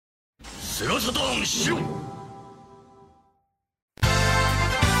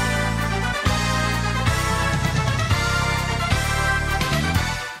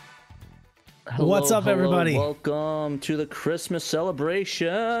What's up, everybody? Welcome to the Christmas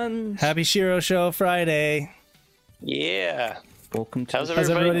celebration. Happy Shiro Show Friday. Yeah. Welcome to. How's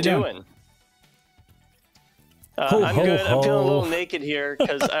everybody doing? I'm good. I'm feeling a little naked here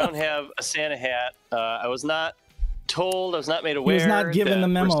because I don't have a Santa hat. I was not told. I was not made aware. He was not given the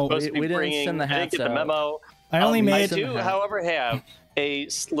memo. We didn't send the hats. I didn't get the memo. I do, however, have a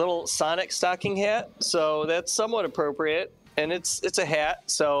little Sonic stocking hat, so that's somewhat appropriate, and it's a hat,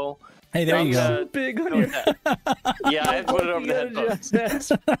 so. Hey, there you go. Big on your head. Yeah, I put it over the headphones.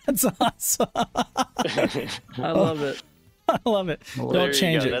 That's awesome. I love it. I love it. Well, Don't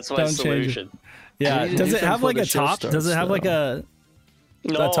change it. That's my Don't solution. change it. Yeah. Does it have like a top? Does it have like a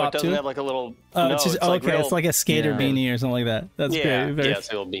No, top it doesn't too? have like a little. Oh, no, it's just like okay. It's like a skater beanie or something like that. That's great. Yeah, it's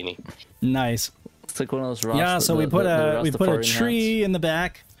a little beanie. Nice. It's like one of those. Yeah. So we put a tree in the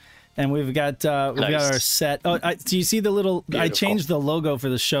back. And we've got our set. Oh, do you see the little? Beautiful. I changed the logo for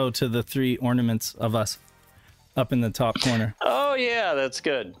the show to the 3 ornaments of us up in the top corner. Oh yeah, that's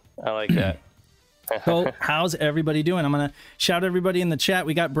good. I like that. So how's everybody doing? I'm gonna shout everybody in the chat.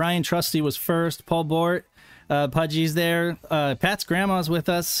 We got Brian Trusty was first. Paul Bort, Pudgy's there. Pat's grandma's with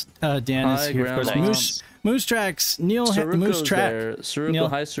us. Dan is here, of course. Moose Tracks, Neil Moose Track. Saruko,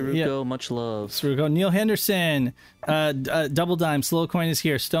 hi Saruko, much love. Saruko, Neil Henderson, Double Dime, Slow Coin is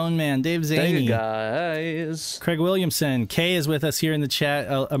here, Stone Man, Dave Zaney, hey guys. Craig Williamson, Kay is with us here in the chat,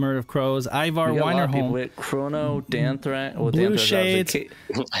 A Murder of Crows, Ivar Weinerholm, Chrono, Danthrak, Blue Shades.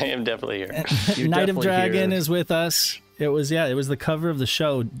 I am definitely here. Night of Dragon is with us. It was the cover of the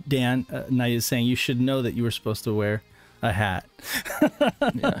show. Dan Knight is saying you should know that you were supposed to wear a hat.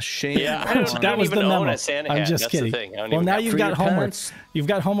 Yeah, shame. Yeah, I don't was even the own memo. a Santa I'm hat. just That's kidding. the thing. Well, now you've got homework. Penance? You've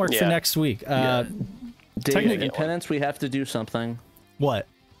got homework for next week. Dave, in penance, we have to do something. What?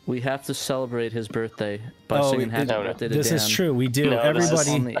 We have to celebrate his birthday by singing Happy Birthday to This Dan. is true. We do. No,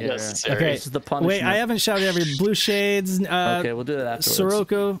 Everybody. okay. This is the punishment. Wait, I haven't shouted every Blue Shades. Okay, we'll do that afterwards.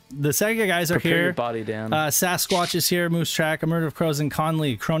 Sirocco, the Sega guys are Prepare here. your body, Dan. Sasquatch is here. Moose Track, A Murder of Crows, and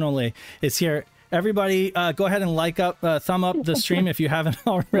Conley, Chronole is here. Everybody, go ahead and thumb up the stream if you haven't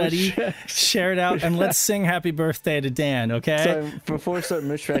already. Share it out, and let's sing Happy Birthday to Dan, okay? So before we start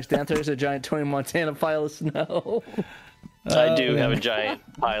Moose Tracks, Dan, there's a giant Tony Montana pile of snow. I do have a giant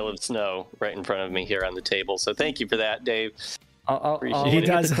pile of snow right in front of me here on the table, so thank you for that, Dave. I'll get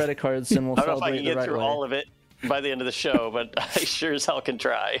the credit cards, and we'll I don't know if I can get through way. all of it by the end of the show, but I sure as hell can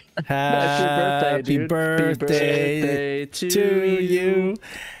try. Happy birthday to you.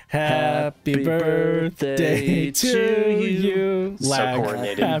 Happy birthday to you. So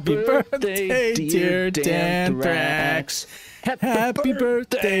coordinated. Happy birthday, dear Dan Thrax. Happy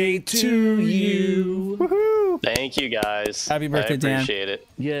birthday to you. Woohoo! Thank you, guys. Happy birthday, Dan. I appreciate it.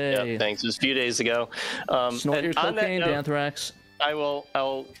 Yay. Yeah, thanks. It was a few days ago. Snort your cocaine, Dan Thrax. I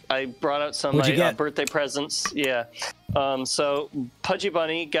brought out some of my birthday presents. Yeah. So Pudgy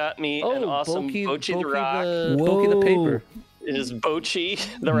Bunny got me an awesome Bochi the Rock. Bochi the Paper. It is Bochi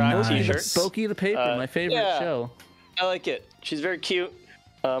the Rock t-shirt. Bochi the Paper, my favorite show. I like it. She's very cute.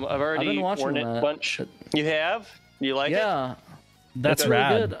 I've already worn it a bunch. You have? You like it? Yeah. That's really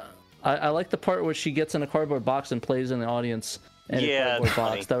rad. Good. I like the part where she gets in a cardboard box and plays in the audience in a cardboard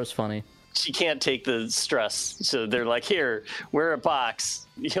box. That was funny. She can't take the stress, so they're like, "Here, wear a box.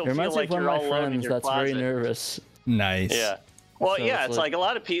 You'll feel like you're all alone in your that's closet." Very nervous. Nice. Yeah. Well, so it's like a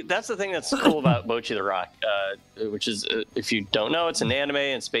lot of people. That's the thing that's cool about Bochi the Rock, which is, if you don't know, it's an anime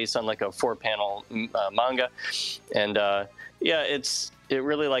and it's based on like a 4-panel manga, and it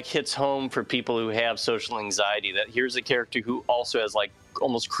really like hits home for people who have social anxiety. That here's a character who also has like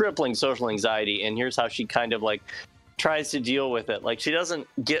almost crippling social anxiety, and here's how she kind of like tries to deal with it. Like she doesn't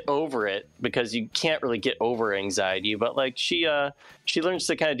get over it because you can't really get over anxiety, but like she learns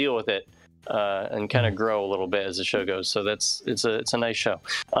to kind of deal with it. And kind of grow a little bit as the show goes, so it's a nice show.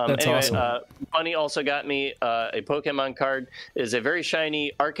 That's awesome. Bunny also got me a Pokemon card. It is a very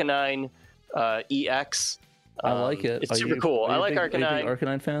shiny Arcanine EX. I like it. It's super cool. I like Arcanine. Are you a big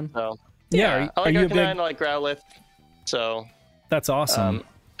Arcanine fan? So, yeah, I like Arcanine. I like Growlithe. So that's awesome.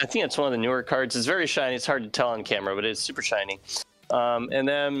 I think it's one of the newer cards. It's very shiny. It's hard to tell on camera, but it's super shiny. And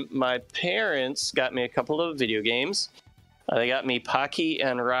then my parents got me a couple of video games. They got me Pocky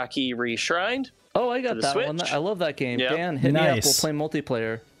and Rocky Reshrined. Oh, I got that Switch. one. I love that game. Yep. Dan, hit me up. We'll Nice. play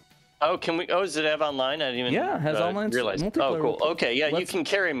multiplayer. Oh, can we? Oh, does it have online? I didn't even. Yeah, it has online realize. multiplayer. Oh, cool. Okay, yeah, you can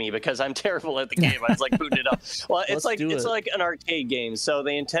carry me because I'm terrible at the game. I was like booting it up. Well, it's like an arcade game. So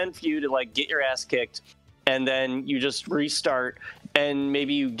they intend for you to like get your ass kicked, and then you just restart and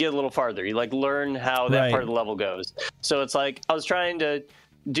maybe you get a little farther. You like learn how that part of the level goes. So it's like I was trying to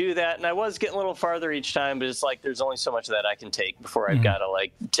do that, and I was getting a little farther each time, but it's like there's only so much that I can take before I've got to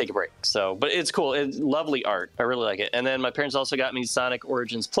like take a break. So, but it's cool. It's lovely art. I really like it. And then my parents also got me Sonic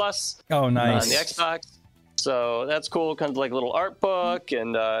Origins Plus. Oh, nice. On the Xbox. So that's cool. Comes with like a little art book,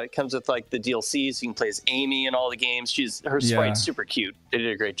 and it comes with like the DLCs. You can play as Amy in all the games. Her sprite's super cute. They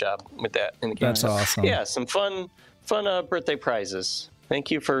did a great job with that in the game. That's awesome. Yeah, some fun birthday prizes. Thank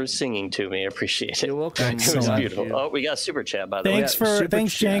you for singing to me. I appreciate it. You're welcome. It was beautiful. Oh, we got a super chat, by the way.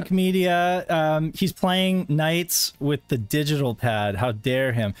 Thanks, Jank Media. He's playing Knights with the digital pad. How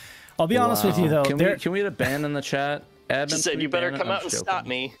dare him? I'll be honest with you, though. Can we get a ban in the chat? She said, you better come out and stop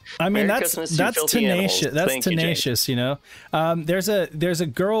me. I mean, that's tenacious. That's tenacious, you know. There's a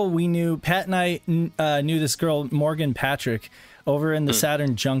girl we knew. Pat and I knew this girl, Morgan Patrick, over in the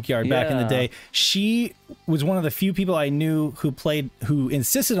Saturn junkyard back in the day. She was one of the few people I knew who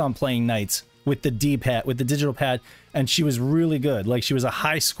insisted on playing Knights with the D-pad, with the digital pad, and she was really good. Like, she was a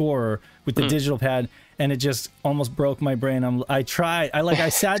high scorer with the digital pad, and it just almost broke my brain. I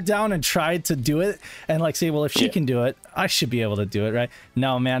sat down and tried to do it and like say, well, if she can do it, I should be able to do it, right?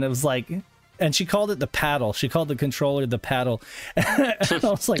 No, man, it was like, and she called it the paddle. She called the controller the paddle. And I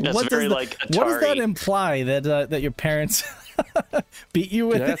was like, what does that imply that your parents beat you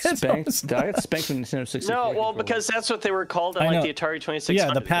with it? I got spanked in Nintendo 64. No, well, because that's what they were called on like the Atari 2600.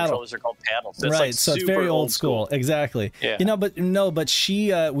 Yeah, the paddle. Controllers are called paddles. That's right, like so it's very old school. Exactly. Yeah. You know, but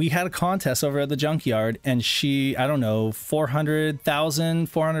she, we had a contest over at the junkyard, and she, I don't know,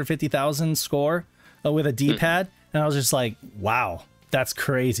 450,000 score with a D-pad, and I was just like, wow. That's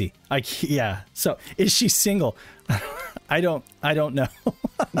crazy. So is she single? I don't know.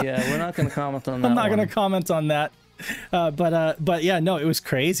 Yeah, we're not going to comment on that. I'm not going to comment on that. But yeah, no, it was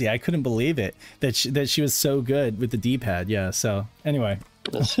crazy. I couldn't believe it that she was so good with the D-pad. Yeah. So anyway,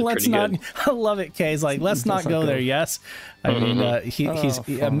 let's not. I love it. Kay's like, let's not go there. Yes. I mean, he's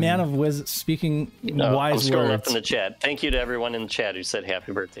a man of wisdom, speaking wise I'm words. up in the chat. Thank you to everyone in the chat who said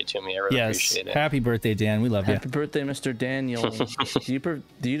happy birthday to me. I really appreciate it. Happy birthday, Dan. We love you. Happy birthday, Mr. Daniel.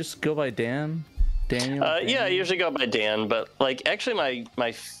 Do you just go by Dan? Daniel? Yeah, I usually go by Dan, but like actually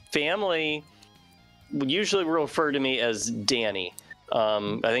my family usually refer to me as Danny.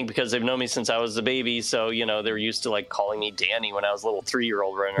 I think because they've known me since I was a baby, so you know they're used to like calling me Danny when I was a little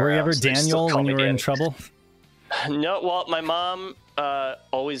 3-year-old running around. Were you ever Daniel when you were in trouble? No, well, my mom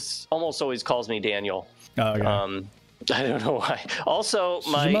almost always calls me Daniel. Oh, okay. I don't know why. Also,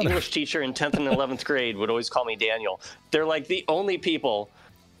 my English teacher in 10th and 11th grade would always call me Daniel. They're like the only people,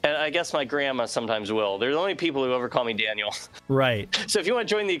 and I guess my grandma sometimes will. They're the only people who ever call me Daniel. Right. So if you want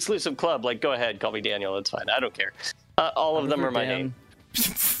to join the exclusive club, like, go ahead, call me Daniel. It's fine. I don't care. All of them are my name.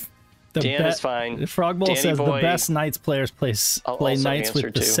 Dan is fine. Frogball says the best Knights players play Knights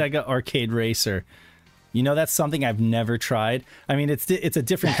with the Sega Arcade Racer. You know, that's something I've never tried. I mean, it's a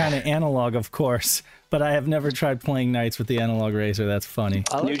different kind of analog, of course, but I have never tried playing Knights with the analog racer. That's funny.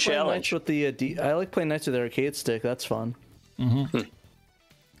 I like New challenge. With the I like playing Knights with the arcade stick. That's fun.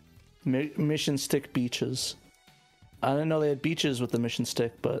 Mission stick beaches. I didn't know they had beaches with the mission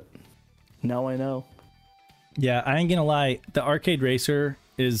stick, but now I know. Yeah, I ain't gonna lie. The arcade racer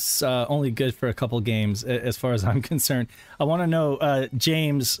is only good for a couple games, as far as I'm concerned. I want to know,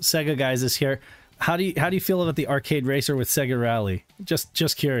 James, Sega Guys is here. How do you feel about the arcade racer with Sega Rally?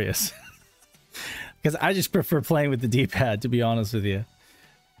 Just curious, because I just prefer playing with the D-pad, to be honest with you.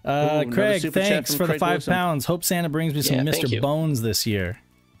 Craig, thanks for the £5. Hope Santa brings me some Mr. Bones this year.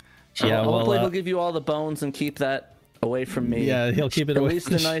 Yeah, hopefully he'll give you all the bones and keep that away from me. Yeah, he'll keep it away.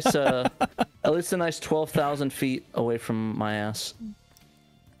 At least a nice 12,000 feet away from my ass.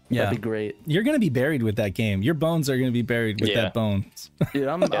 Yeah, that'd be great. You're gonna be buried with that game. Your bones are gonna be buried with that bones. Dude,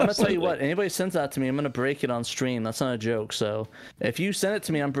 I'm gonna tell you what. Anybody sends that to me, I'm gonna break it on stream. That's not a joke. So if you send it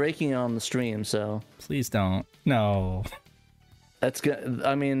to me, I'm breaking it on the stream. So please don't. No. That's good.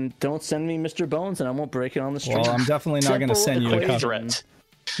 I mean, don't send me Mr. Bones, and I won't break it on the stream. Well, I'm definitely not gonna send you a copy.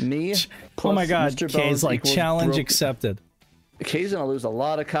 Me. Oh my God, Mr. Kay's like challenge accepted. Kay's gonna lose a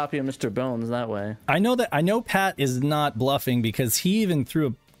lot of copy of Mr. Bones that way. I know Pat is not bluffing because he even threw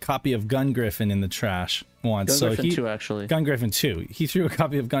a copy of Gun Griffin in the trash once. Gun Griffin 2, actually. Gun Griffin 2. He threw a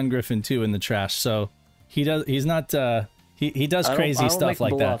copy of Gun Griffin 2 in the trash. So he does crazy stuff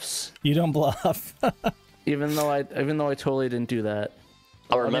like bluffs. That. You don't bluff. even though I totally didn't do that.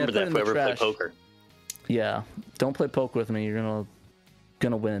 I'll remember that if we ever play poker. Yeah, don't play poker with me. You're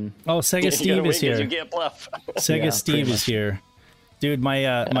gonna win. Oh, Sega Steve is here. You can't bluff. Sega Steve is here. Dude,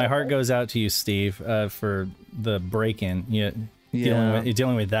 my heart goes out to you, Steve, for the break-in. You're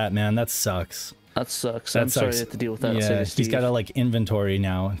dealing with that, man. That sucks. That sucks. I'm sorry you have to deal with that. Yeah, he's got to like inventory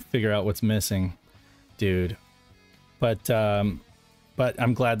now and figure out what's missing, dude. But I'm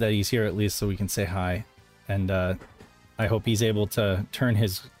glad that he's here at least so we can say hi, and I hope he's able to turn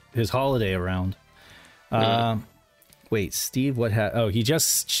his holiday around. Wait, Steve, what? Oh, he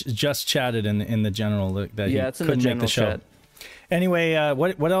just chatted in the general that he couldn't make the show. Chat. Anyway,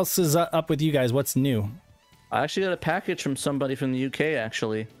 what else is up with you guys? What's new? I actually got a package from somebody from the UK,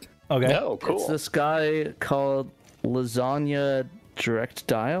 actually. Okay. Oh, cool. It's this guy called Lasagna Direct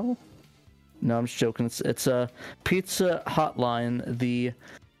Dial. No, I'm just joking. It's a Pizza Hotline, the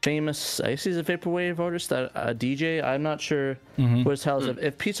famous, I guess he's a vaporwave artist, a DJ. I'm not sure what his hell is.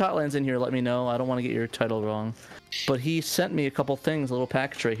 If Pizza Hotline's in here, let me know. I don't want to get your title wrong. But he sent me a couple things, a little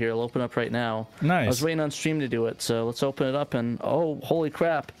package right here. I'll open up right now. Nice. I was waiting on stream to do it, so let's open it up. And oh, holy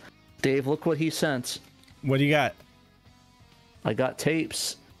crap, Dave! Look what he sent. What do you got? I got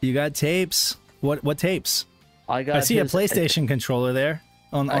tapes. You got tapes? What tapes? I see a PlayStation controller there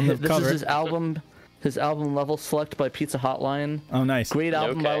on the cover. This is his album Level Select by Pizza Hotline. Oh, nice. Great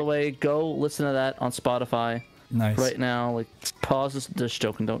album, by the way. Go listen to that on Spotify. Nice. Right now, like, pause this. Just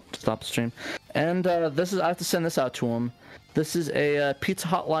joking. Don't stop the stream. And I have to send this out to him. This is a Pizza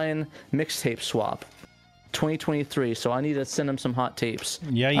Hotline mixtape swap, 2023. So I need to send him some hot tapes.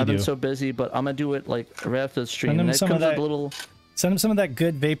 Yeah, I've been so busy, but I'm gonna do it like right after the stream. Send him some of that. Send him some of that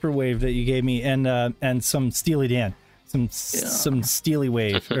good vaporwave that you gave me, and some Steely Dan, some Steely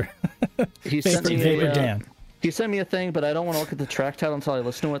Wave. He sent me Vapor Dan. He sent me a thing, but I don't want to look at the track title until I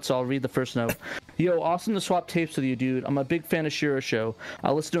listen to it, so I'll read the first note. Yo, awesome to swap tapes with you, dude. I'm a big fan of Shiro Show.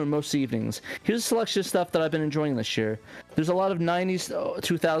 I listen to it most evenings. Here's a selection of stuff that I've been enjoying this year. There's a lot of 90s,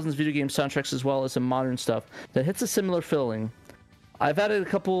 2000s video game soundtracks as well as some modern stuff that hits a similar feeling. I've added a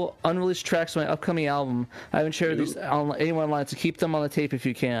couple unreleased tracks to my upcoming album. I haven't shared these on anyone online, so keep them on the tape if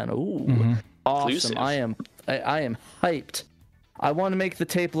you can. Ooh, awesome! Exclusive. I am hyped. I want to make the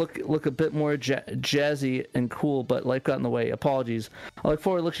tape look a bit more jazzy and cool, but life got in the way. Apologies. I look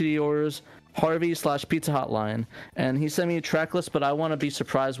forward to looking at yours, Harvey/Pizza Hotline, and he sent me a track list, but I want to be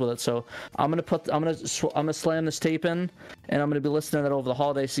surprised with it. So I'm gonna slam this tape in, and I'm gonna be listening to that over the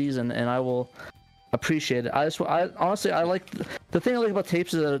holiday season, and I will appreciate it. I honestly like the thing I like about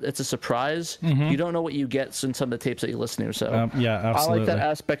tapes is that it's a surprise. You don't know what you get in some of the tapes that you listen to. So yeah, absolutely. I like that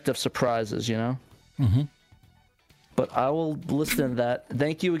aspect of surprises. You know. But I will listen to that.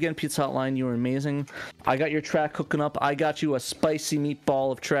 Thank you again, Pizza Hotline. You were amazing. I got your track hooking up. I got you a spicy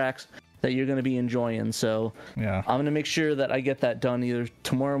meatball of tracks that you're going to be enjoying. So yeah, I'm going to make sure that I get that done either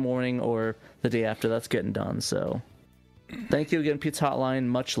tomorrow morning or the day after that's getting done. So thank you again, Pizza Hotline.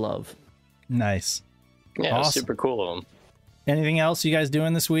 Much love. Nice. Yeah, awesome. Super cool of them. Anything else you guys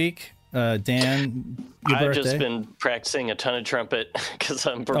doing this week? Dan, I've just been practicing a ton of trumpet because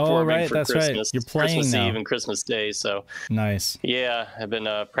I'm performing for Christmas. Right. You're playing Christmas now. Eve and Christmas Day. So nice. Yeah, I've been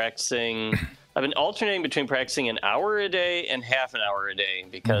practicing. I've been alternating between practicing an hour a day and half an hour a day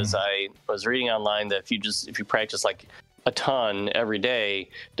because I was reading online that if you practice like a ton every day,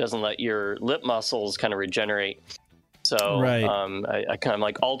 it doesn't let your lip muscles kind of regenerate. So right. I kind of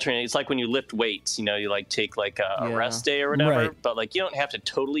like alternate. It's like when you lift weights, you know, you like take like a rest day or whatever, right. But like you don't have to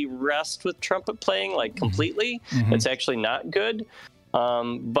totally rest with trumpet playing like completely. It's actually not good.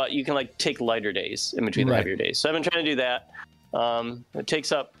 But you can like take lighter days in between the heavier days. So I've been trying to do that. It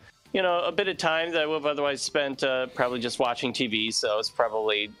takes up, you know, a bit of time that I would have otherwise spent probably just watching TV. So it's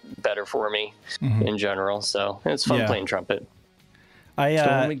probably better for me in general. So it's fun playing trumpet. So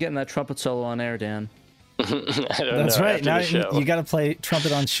when we getting that trumpet solo on air, Dan? That's right. Now you got to play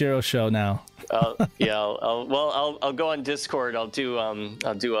trumpet on Shiro Show now. Yeah. I'll go on Discord. I'll do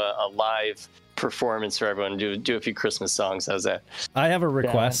a live performance for everyone. Do a few Christmas songs. How's that? I have a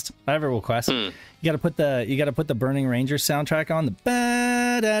request. You got to put the Burning Rangers soundtrack on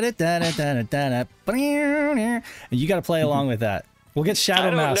and you got to play along with that. We'll get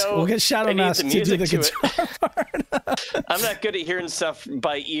Shadow Mask. We'll get Shadow Mask to do the guitar part. I'm not good at hearing stuff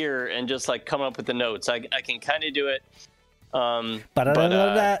by ear and just like coming up with the notes. I can kind of do it. But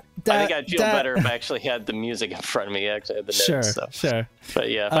I think I'd feel better if I actually had the music in front of me. Actually had the notes. Sure. But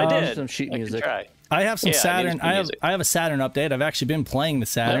yeah, if I did, some sheet music. I have some Saturn. I have a Saturn update. I've actually been playing the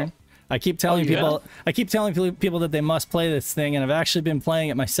Saturn. No. I keep telling people that they must play this thing, and I've actually been playing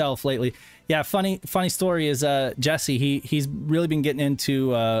it myself lately. Yeah, funny story is Jesse. He's really been getting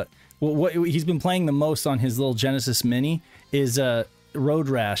into what he's been playing the most on his little Genesis Mini is Road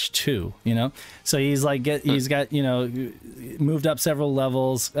Rash 2. You know, so he's got moved up several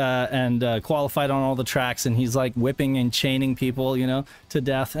levels and qualified on all the tracks, and he's like whipping and chaining people to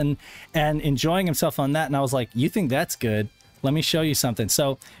death and enjoying himself on that. And I was like, you think that's good? let me show you something.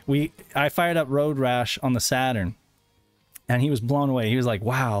 So I fired up Road Rash on the Saturn, and he was blown away. He was like,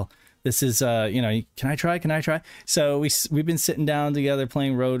 wow, this is, can I try? So we've been sitting down together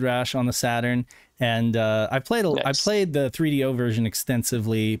playing Road Rash on the Saturn, and I played the 3DO version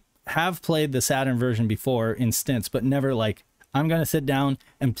extensively, have played the Saturn version before in stints, but never like, I'm going to sit down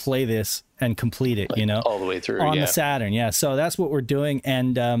and play this and complete it, all the way through on the Saturn. Yeah. So that's what we're doing.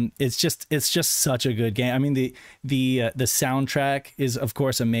 And it's just such a good game. I mean, the soundtrack is of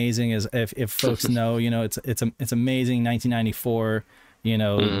course amazing, as if folks know, it's amazing. 1994,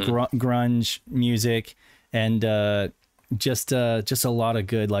 grunge music, and just a lot of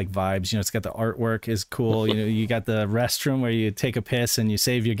good like vibes. It's got the artwork is cool. You got the restroom where you take a piss and you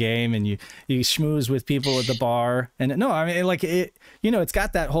save your game, and you schmooze with people at the bar. And no, I mean, like it, it's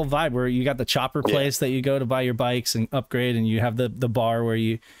got that whole vibe where you got the chopper place that you go to buy your bikes and upgrade, and you have the bar where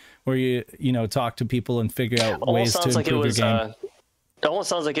you talk to people and figure out ways to improve your game. It almost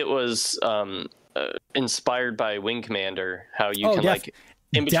sounds like it was inspired by Wing Commander, how you can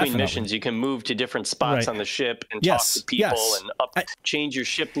in between missions, you can move to different spots on the ship and talk to people and change your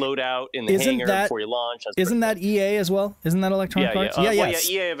ship loadout in the hangar before you launch. Isn't that EA as well? Isn't that Electronic Arts?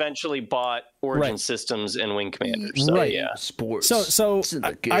 EA evenally bought Origin Systems and Wing Commander. So, sports. So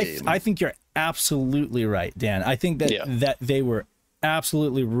I think you're absolutely right, Dan. I think that they were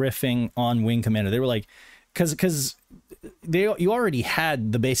absolutely riffing on Wing Commander. They were like, because you already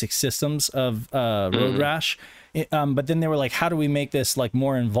had the basic systems of Road Rash. But then they were like, how do we make this like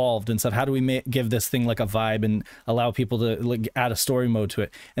more involved and stuff? How do we give this thing like a vibe and allow people to like add a story mode to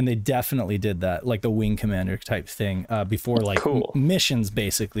it? And they definitely did that, like the Wing Commander type thing before like missions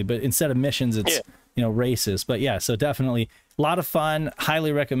basically. But instead of missions, it's races. But yeah, so definitely a lot of fun.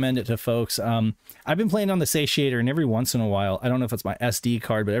 Highly recommend it to folks. I've been playing on the Satiator, and every once in a while, I don't know if it's my SD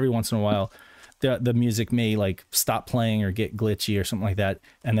card, but every once in a while, the music may like stop playing or get glitchy or something like that,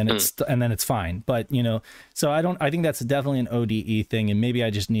 and then it's fine. But so I think that's definitely an ODE thing, and maybe I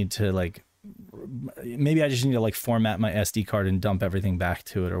just need to like format my SD card and dump everything back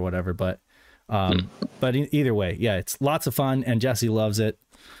to it or whatever. But either way, yeah, it's lots of fun, and Jesse loves it,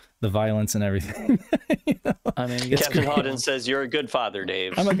 the violence and everything. I mean, Captain Hawden says you're a good father,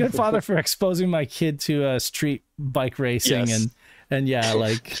 Dave. I'm a good father for exposing my kid to street bike racing and yeah,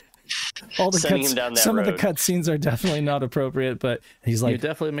 like. All the some of the cutscenes are definitely not appropriate, but he's like, you're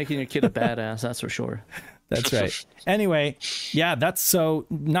definitely making your kid a badass, that's for sure. That's right. Anyway, yeah, that's so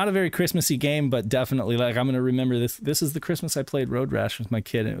not a very Christmassy game, but definitely like I'm gonna remember this. This is the Christmas I played Road Rash with my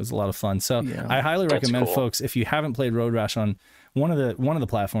kid, and it was a lot of fun. So I highly recommend folks, if you haven't played Road Rash on one of the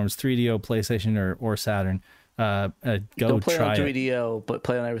platforms, 3DO, PlayStation, or Saturn, go Don't play try on 3DO, but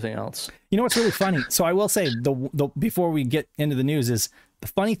play on everything else. You know what's really funny? So I will say the before we get into the news is. The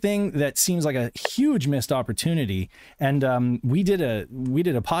funny thing that seems like a huge missed opportunity, and we did a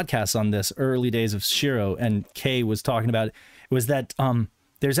podcast on this early days of Shiro, and Kay was talking about it, was that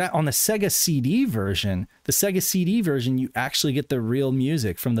there's that on the Sega CD version. The Sega CD version, you actually get the real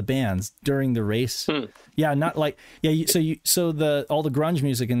music from the bands during the race. Yeah, not like so all the grunge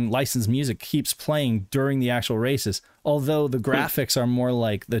music and licensed music keeps playing during the actual races. Although the graphics are more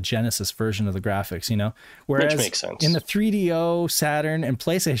like the Genesis version of the graphics, whereas which makes sense. In the 3DO, Saturn, and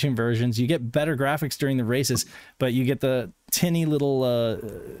PlayStation versions, you get better graphics during the races, but you get the tinny little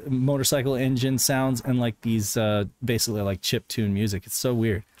motorcycle engine sounds and like these basically like chip tune music. It's so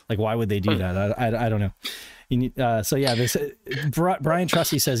weird. Like, why would they do that? I don't know. You need, so yeah, Brian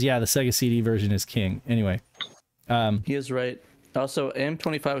Trusty says, yeah, the Sega CD version is king. Anyway, he is right. Also,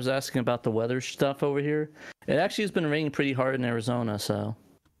 M25 was asking about the weather stuff over here. It actually has been raining pretty hard in Arizona, so.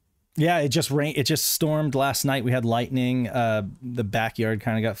 Yeah, it just rained. It just stormed last night. We had lightning. The backyard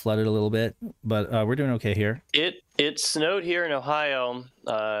kind of got flooded a little bit, but we're doing okay here. It snowed here in Ohio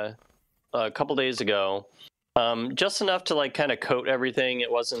a couple days ago, just enough to like kind of coat everything.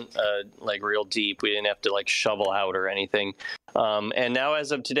 It wasn't like real deep. We didn't have to like shovel out or anything. And now,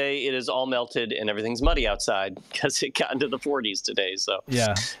 as of today, it is all melted and everything's muddy outside because it got into the 40s today. So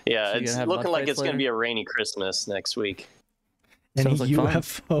yeah, so it's looking like it's going to be a rainy Christmas next week. Any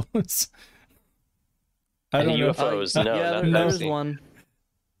UFOs? I don't know. UFOs? No, yeah, there's one.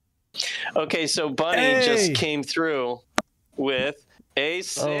 Okay, so Bunny just came through with a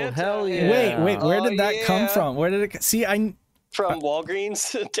Santa. Oh, hell yeah. Wait, where did that come from? Where did it see? From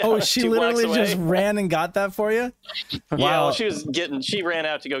Walgreens. She literally just ran and got that for you? Wow. Yeah, well, she ran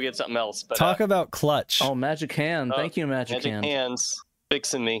out to go get something else. But talk about clutch. Oh, Magic Hand. Thank you, Magic Hand. Magic Hands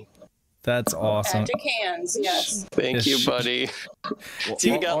fixing me. That's awesome. Magic Hands, yes. Thank you, buddy.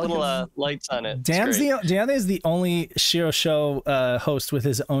 You got little lights on it. Dan is the only Shiro Show host with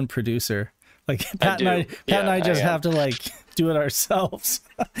his own producer. Like Pat and I just have to like do it ourselves.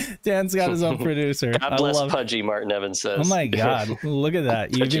 Dan's got his own producer. God bless Pudgy, Martin Evans says. Oh my God, look at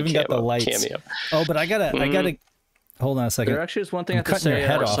that! You've even got the lights. Cameo. Oh, but I gotta hold on a second. There actually is one thing I have to say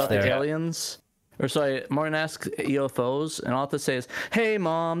about the aliens. Or sorry, Martin asks UFOs, and all I have to say is, "Hey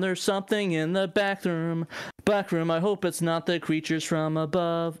mom, there's something in the back room. I hope it's not the creatures from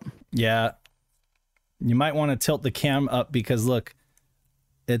above." Yeah, you might want to tilt the cam up because look,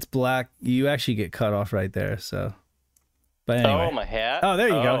 it's black. You actually get cut off right there. So, but anyway. Oh, my hat. Oh, there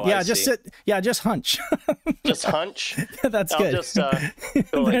you go. Yeah, just sit. Yeah, just hunch. Just hunch. That's good. I'll just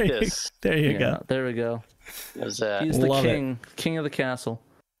go like this. There you go. There we go. He's the king of the castle.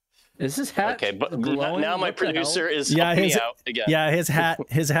 Is his hat okay? But glowing? Now my producer is helping me out again. Yeah, his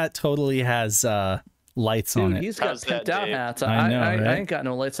hat totally has lights on it. He's got pimped out hats. I know, right? I ain't got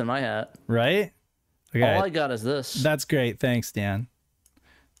no lights in my hat. Right? Okay. All I got is this. That's great. Thanks, Dan.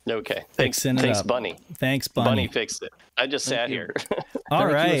 Okay. Thanks, Bunny. Thanks, Bunny. Bunny fixed it. I just sat here. All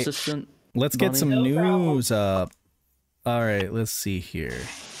right. Let's get Bunny. some news up. All right. Let's see here.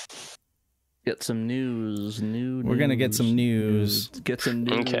 Get some news. We're gonna get some news. Get some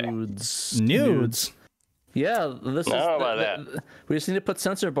nudes. Okay. Nudes. Yeah, this is. About that. We just need to put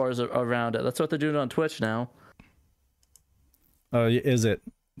sensor bars around it. That's what they're doing on Twitch now. Oh, is it?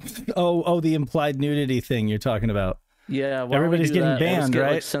 Oh, the implied nudity thing you're talking about. Yeah, everybody's getting banned,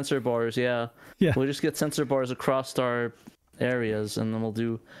 right? Like sensor bars, yeah. We'll just get sensor bars across our areas, and then we'll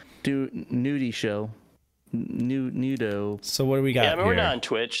do nudie show, nudo. So what do we got? Yeah, I mean, we're not on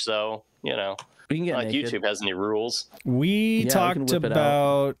Twitch, so you know, we can get like naked. YouTube has any rules. We talked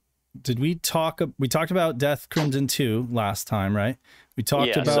about. Did we talk? We talked about Death Crimson 2 last time, right? We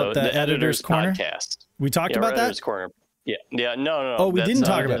talked about the editor's corner podcast. We talked about that. Editor's corner. Yeah, no. Oh, we didn't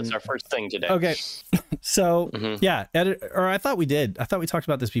talk about it. That's our first thing today. Okay, so yeah, or I thought we did. I thought we talked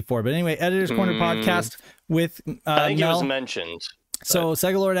about this before, but anyway, Editor's Corner podcast with I think Mel. it was mentioned. So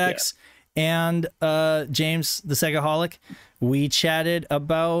Sega Lord X and James the Segaholic, we chatted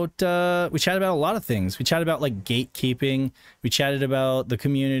about a lot of things. We chatted about like gatekeeping. We chatted about the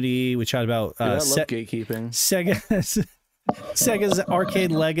community. We chatted about I love gatekeeping. Sega's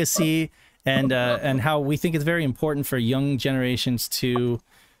arcade legacy. And how we think it's very important for young generations to,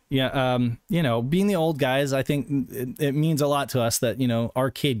 being the old guys. I think it means a lot to us that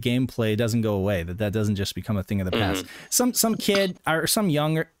arcade gameplay doesn't go away. That doesn't just become a thing of the past. Some kid or some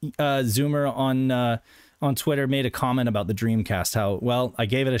younger Zoomer on Twitter made a comment about the Dreamcast. How I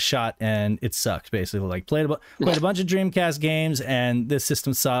gave it a shot and it sucked. Basically, like played a bunch of Dreamcast games and this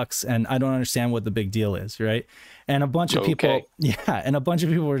system sucks and I don't understand what the big deal is, right? And a bunch of people,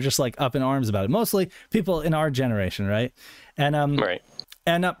 were just like up in arms about it. Mostly people in our generation, right? And right.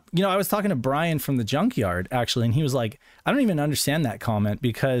 And I was talking to Brian from the Junkyard actually, and he was like, I don't even understand that comment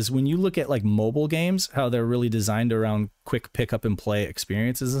because when you look at like mobile games, how they're really designed around quick pick up and play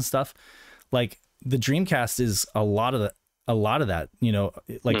experiences and stuff, like the Dreamcast is a lot of that,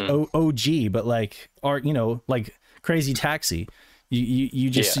 like OG, but like like Crazy Taxi. You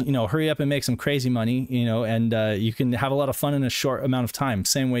just hurry up and make some crazy money, and you can have a lot of fun in a short amount of time.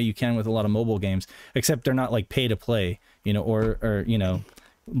 Same way you can with a lot of mobile games, except they're not like pay to play, or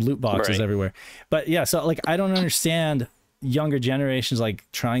loot boxes everywhere. But yeah, so like I don't understand younger generations like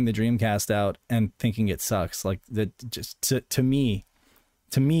trying the Dreamcast out and thinking it sucks. Like that just to me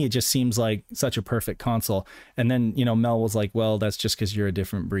it just seems like such a perfect console. And then, Mel was like, well, that's just because you're a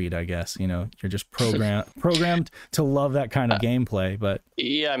different breed, I guess. You're just programmed to love that kind of gameplay. But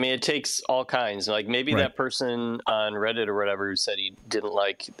yeah, I mean, it takes all kinds. Like maybe that person on Reddit or whatever who said he didn't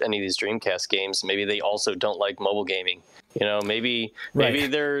like any of these Dreamcast games, maybe they also don't like mobile gaming. Maybe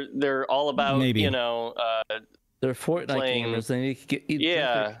they're all about, they're Fortnite gamers. They need to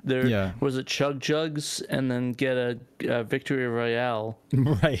get was it Chug Jugs and then get a Victory Royale.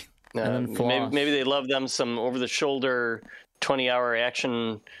 Right. Maybe they love them some over-the-shoulder 20-hour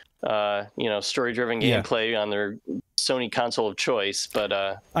action, story-driven gameplay on their Sony console of choice. But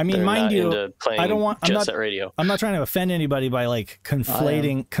I mean, mind you, I don't want. Jet Set Radio. I'm not trying to offend anybody by like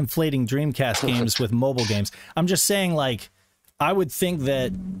conflating Dreamcast games with mobile games. I'm just saying, like, I would think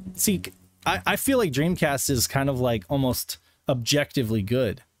that I feel like Dreamcast is kind of like almost objectively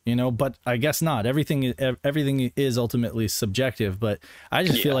good, but I guess not. Everything is ultimately subjective, but I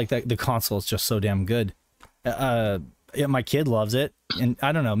just feel like that the console is just so damn good. My kid loves it, and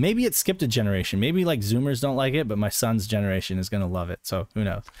I don't know, maybe it skipped a generation. Maybe like Zoomers don't like it, but my son's generation is going to love it. So who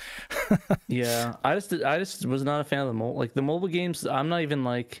knows? Yeah, I just was not a fan of the mobile games. I'm not even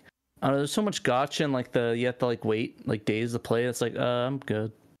like, I don't know, there's so much gotcha and like you have to like wait like days to play. It's like, I'm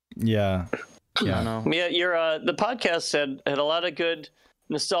good. Yeah. Yeah, the podcast had a lot of good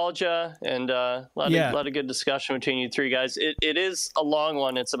nostalgia and a lot of good discussion between you three guys. It is a long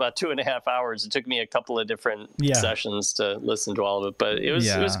one. It's about 2.5 hours. It took me a couple of different sessions to listen to all of it, but it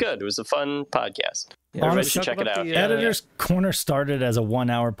was good. It was a fun podcast. Yeah, everybody should check it out. Editor's Corner started as a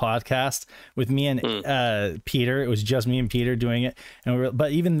 1-hour podcast with me and Peter. It was just me and Peter doing it,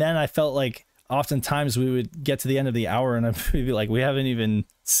 but even then, I felt like oftentimes we would get to the end of the hour and I'd be like, we haven't even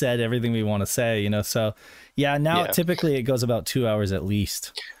said everything we want to say, So typically it goes about 2 hours at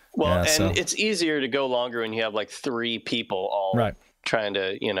least. Well, it's easier to go longer when you have like 3 people all trying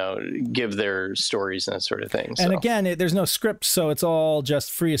to, give their stories and that sort of thing. And again, there's no script, so it's all just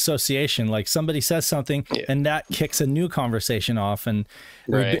free association. Like somebody says something and that kicks a new conversation off, and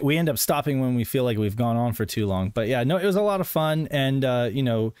we end up stopping when we feel like we've gone on for too long. But it was a lot of fun, and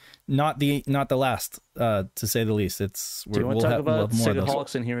not the last, to say the least. Do you want to talk about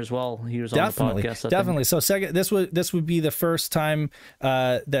Segaholics in here as well? He was on the podcast. Definitely. So Sega, this would be the first time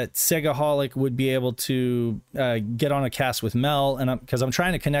that Segaholic would be able to get on a cast with Mel, and because I'm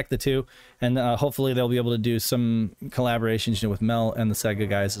trying to connect the two, and hopefully they'll be able to do some collaborations with Mel and the Sega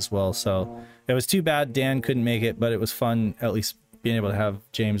guys as well. So it was too bad Dan couldn't make it, but it was fun at least being able to have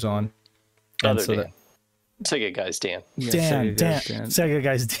James on. Sega guys Dan. Sega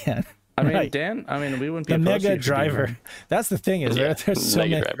guys Dan. I mean, Dan, we wouldn't be the Mega Driver. That's the thing, is there's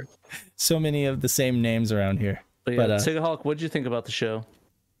so many of the same names around here. But Segaholic, what did you think about the show?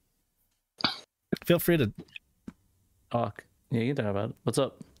 Feel free to talk. Yeah, you can talk about it. What's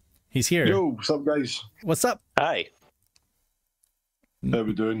up? He's here. Yo, what's up, guys? What's up? Hi. How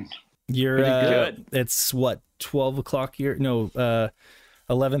we doing? You're good. It's what, 12 o'clock here? No,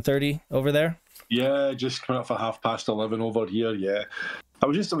 11:30 over there. Yeah, just coming up for 11:30 over here. Yeah, I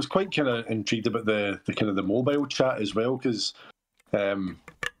was quite kind of intrigued about the kind of the mobile chat as well, because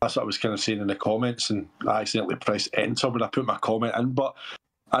that's what I was kind of saying in the comments, and I accidentally pressed enter when I put my comment in. But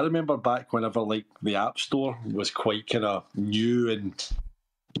I remember back whenever like the App Store was quite kind of new, and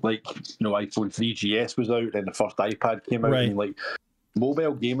like iPhone 3GS was out, and the first iPad came out, and like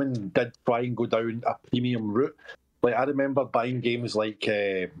mobile gaming did try and go down a premium route. Like I remember buying games like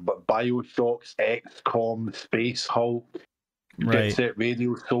BioShock, XCOM, Space Hulk, Jet Set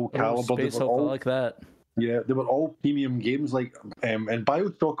Radio, Soul Calibur. Space Hulk, I like that. Yeah, they were all premium games. Like and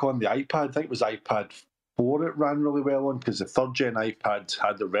BioShock on the iPad, I think it was iPad 4 it ran really well on, because the 3rd gen iPad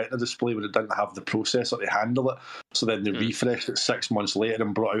had the Retina display, but it didn't have the processor to handle it. So then they refreshed it 6 months later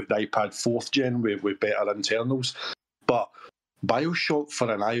and brought out the iPad 4th gen with better internals. But BioShock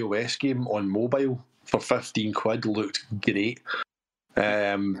for an iOS game on mobile for 15 quid looked great.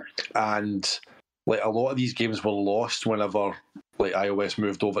 And like a lot of these games were lost whenever like iOS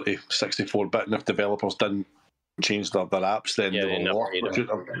moved over to 64-bit, and if developers didn't change their apps, then they were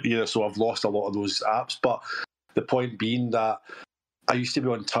lost. So I've lost a lot of those apps. But the point being that I used to be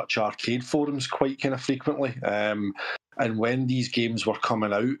on Touch Arcade forums quite kind of frequently, and when these games were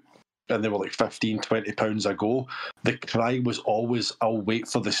coming out and they were like £15-20 a go, the cry was always, I'll wait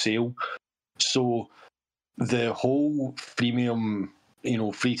for the sale. So the whole freemium,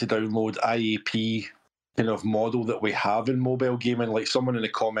 free to download IAP kind of model that we have in mobile gaming, like someone in the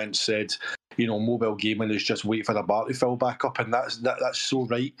comments said, mobile gaming is just wait for the bar to fill back up, and that's so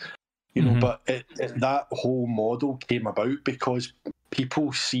right. But that whole model came about because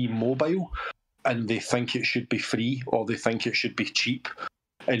people see mobile and they think it should be free, or they think it should be cheap.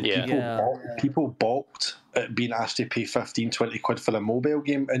 And people balked at being asked to pay 15-20 quid for a mobile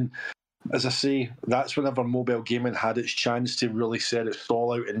game. And as I say, that's whenever mobile gaming had its chance to really set its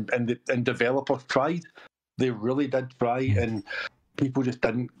stall out, and developers tried. They really did try, and people just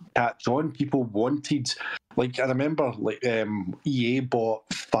didn't catch on. People wanted, like, I remember like EA bought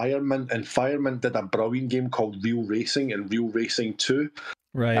Firemint, and Firemint did a brilliant game called Real Racing and Real Racing 2.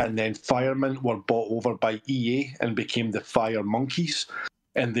 Right. And then Firemint were bought over by EA and became the Fire Monkeys,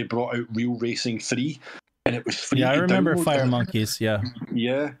 and they brought out Real Racing 3, and it was free. Yeah, I remember Fire Monkeys, yeah.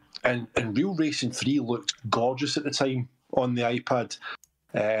 Yeah, and Real Racing 3 looked gorgeous at the time on the iPad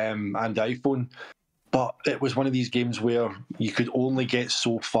and iPhone, but it was one of these games where you could only get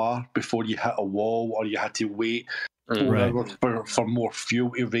so far before you hit a wall, or you had to wait 4 hours for more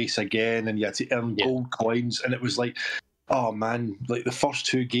fuel to race again, and you had to earn gold coins, and it was like, oh man, like the first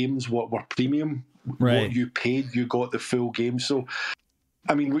 2 games were premium. What you paid, you got the full game. So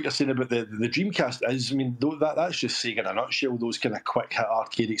I mean, what you're saying about the Dreamcast is, I mean, that's just Sega in a nutshell, those kind of quick hit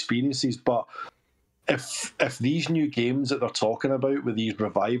arcade experiences. But if these new games that they're talking about with these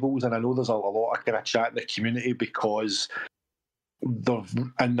revivals, and I know there's a lot of kind of chat in the community because they've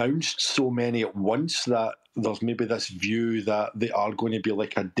announced so many at once that there's maybe this view that they are going to be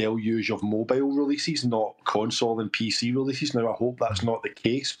like a deluge of mobile releases, not console and PC releases. Now, I hope that's not the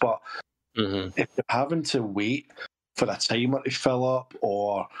case, but if you're having to wait for a timer to fill up,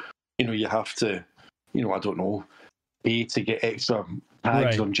 or, you have to, I don't know, pay to get extra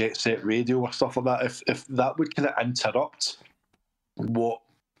tags on Jet Set Radio or stuff like that, if that would kind of interrupt what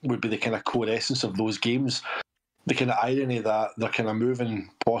would be the kind of core essence of those games, the kind of irony that they're kind of moving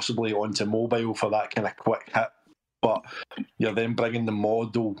possibly onto mobile for that kind of quick hit, but you're then bringing the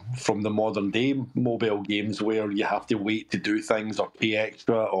model from the modern day mobile games where you have to wait to do things or pay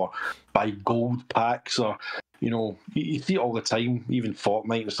extra or buy gold packs, or you see it all the time, even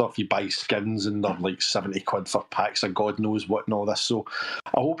Fortnite and stuff, you buy skins and they're like 70 quid for packs of God knows what and all this. So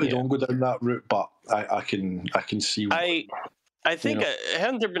I hope they don't go down that route, but I can see. I think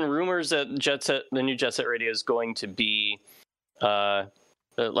haven't there been rumors that the new Jet Set Radio is going to be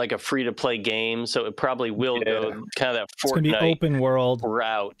like a free to play game, so it probably will go kind of that Fortnite. It's gonna be open world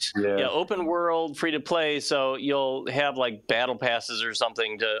route. Yeah, open world, free to play. So you'll have like battle passes or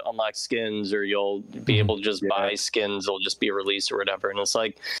something to unlock skins, or you'll be able to just buy skins. They'll just be released or whatever. And it's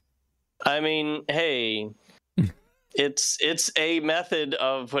like, I mean, hey, it's a method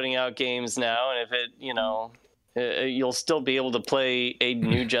of putting out games now, and if it, you'll still be able to play a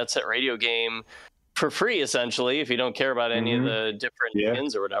new Jet Set Radio game for free, essentially, if you don't care about any of the different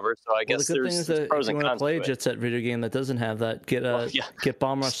skins or whatever. So I guess there's pros and cons. If you want to play a Jet Set video game that doesn't have that, get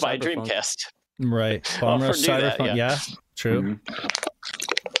Bomb Rush by Cyberpunk. Dreamcast. Right, Bomb Rush Cyberpunk. Yeah, true.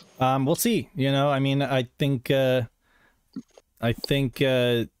 We'll see. I mean, I think it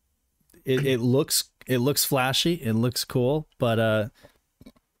looks flashy. It looks cool, but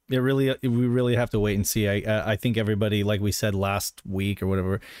we really have to wait and see. I think everybody, like we said last week or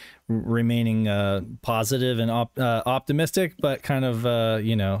whatever, remaining positive and optimistic, but kind of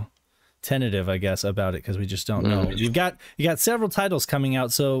tentative, I guess, about it, because we just don't know. You got several titles coming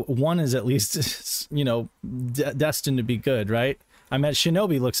out, so one is at least destined to be good, right? I mean,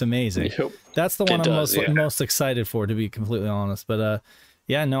 Shinobi looks amazing. That's the one I'm most excited for, to be completely honest. But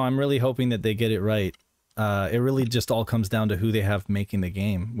I'm really hoping that they get it right. It really just all comes down to who they have making the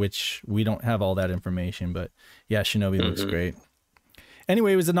game, which we don't have all that information, but yeah, Shinobi looks great.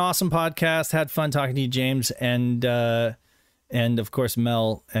 Anyway, it was an awesome podcast. Had fun talking to you, James, and of course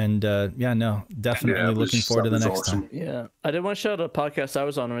Mel, and definitely looking forward to the next time. Yeah, I did want to shout out a podcast I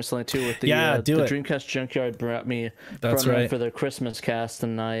was on recently too, with the Dreamcast Junkyard brought me for their Christmas cast,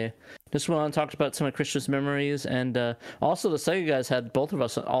 and I just went on and talked about some of Christmas memories, and also the Sega guys had both of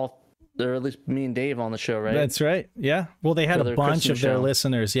us or at least me and Dave on the show, right? That's right. Yeah. Well, they had a bunch of their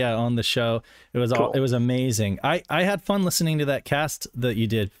listeners, on the show. It was it was amazing. I had fun listening to that cast that you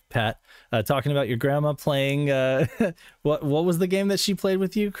did, Pat, talking about your grandma playing. What was the game that she played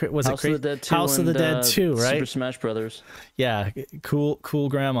with you? Was House of the Dead 2? House of the Dead 2, right? Super Smash Brothers. Yeah, cool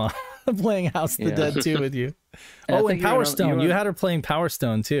grandma playing House of the Dead 2 with you. And Power Stone. You had her playing Power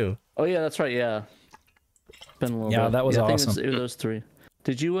Stone too. Oh yeah, that's right. Yeah. Been a little bit. Yeah, that was awesome. It was those three.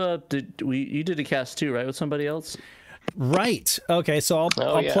 Did you you did a cast too, right, with somebody else? Right. Okay, so I'll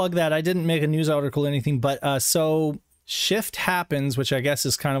plug that. I didn't make a news article or anything, but so Shift Happens, which I guess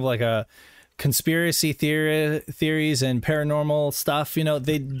is kind of like a conspiracy theories and paranormal stuff.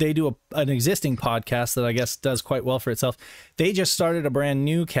 They do an existing podcast that I guess does quite well for itself. They just started a brand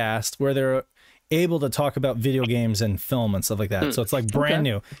new cast where they're able to talk about video games and film and stuff like that. So it's like brand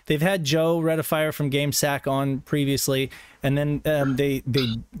new. They've had Joe Redifier from GameSack on previously, and then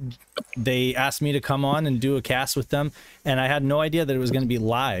they asked me to come on and do a cast with them, and I had no idea that it was going to be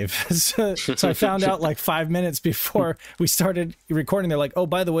live. so I found out like 5 minutes before we started recording. They're like, "Oh,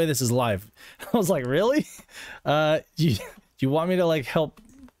 by the way, this is live." I was like, "Really? You want me to like help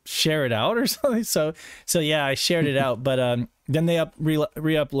share it out or something?" So yeah, I shared it out, but then they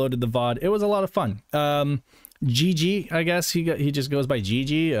re-uploaded the VOD. It was a lot of fun. GG, I guess he just goes by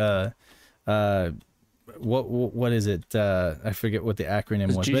GG. What is it? I forget what the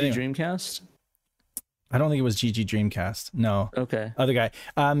acronym was. GG anyway. Dreamcast? I don't think it was GG Dreamcast. No. Okay. Other guy.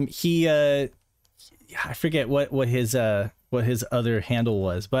 I forget what his other handle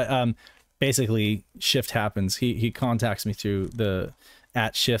was, but basically Shift Happens. He contacts me through the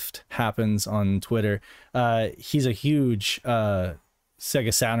 @Shift Happens on Twitter. He's a huge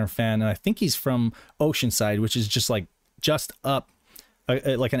Sega Saturn fan, and I think he's from Oceanside, which is just up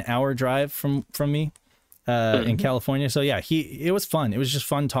like an hour drive from me in California. So yeah, it was fun. It was just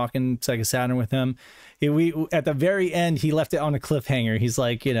fun talking Sega Saturn with him. We at the very end, he left it on a cliffhanger. He's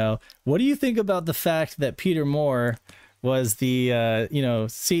like, what do you think about the fact that Peter Moore was the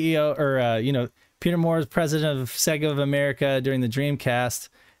CEO or Peter Moore is president of Sega of America during the Dreamcast,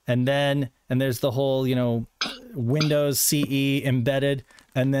 and there's the whole, Windows CE embedded,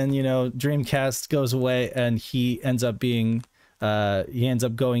 and then, Dreamcast goes away and he ends up going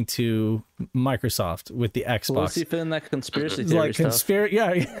to Microsoft with the Xbox. Was he spinning that conspiracy theory stuff?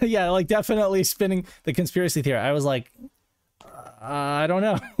 Yeah, like definitely spinning the conspiracy theory. I was like, I don't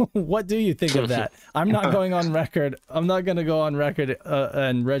know. What do you think of that? I'm not going on record. I'm not going to go on record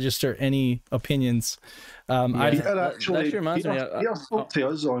and register any opinions. Peter spoke to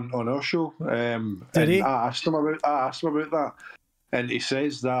us on our show. Did he? I asked him about that, and he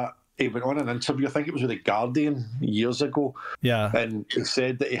says that he went on an interview. I think it was with The Guardian years ago. Yeah, and he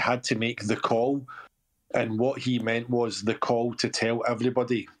said that he had to make the call, and what he meant was the call to tell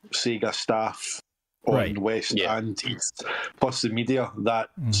everybody, Sega staff on West and East, plus the media, that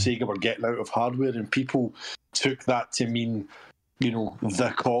Sega were getting out of hardware, and people took that to mean,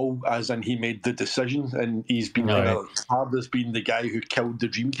 the call, as in he made the decision, and he's been hard as being the guy who killed the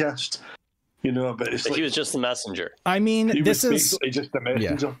Dreamcast, but it's he was just the messenger. I mean, this is basically just the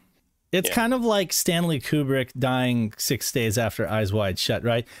messenger. Yeah. It's kind of like Stanley Kubrick dying 6 days after Eyes Wide Shut,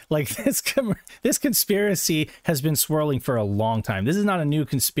 right? Like this conspiracy has been swirling for a long time. This is not a new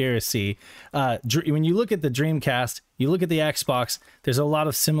conspiracy. When you look at the Dreamcast, you look at the Xbox, there's a lot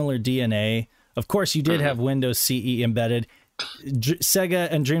of similar DNA. Of course, you did have Windows CE embedded.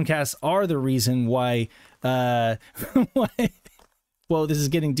 Sega and Dreamcast are the reason why... Whoa, this is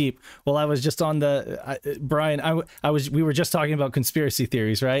getting deep. Well, I was just on Brian. We were just talking about conspiracy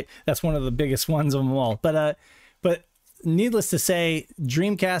theories, right? That's one of the biggest ones of them all. But needless to say,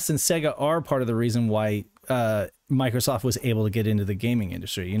 Dreamcast and Sega are part of the reason why Microsoft was able to get into the gaming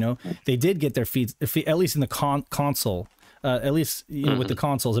industry. They did get their feet at least in the console. At least with the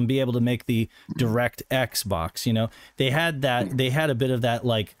consoles, and be able to make the direct Xbox. They had that. They had a bit of that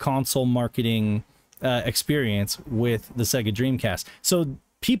like console marketing experience with the Sega Dreamcast. So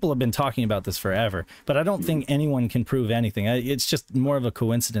people have been talking about this forever, but I don't think anyone can prove anything. It's just more of a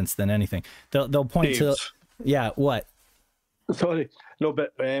coincidence than anything. They'll point to, what? Sorry, no,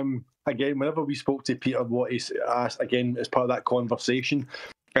 but again, whenever we spoke to Peter, what he asked again as part of that conversation,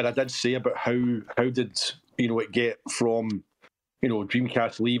 and I did say about how did it get from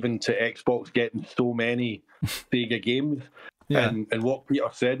Dreamcast leaving to Xbox getting so many Sega games, and what Peter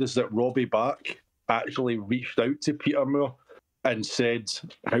said is that Robbie Back actually reached out to Peter Moore and said,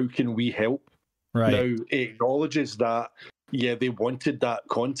 how can we help? Right. Now, he acknowledges that, they wanted that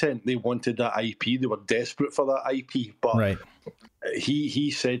content, they wanted that IP, they were desperate for that IP, but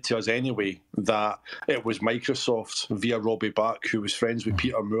he said to us anyway that it was Microsoft via Robbie Back, who was friends with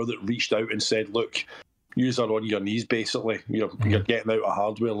Peter Moore, that reached out and said, look, yous are on your knees basically, you're getting out of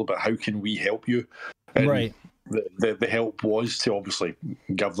hardware a little bit, how can we help you? And the help was to obviously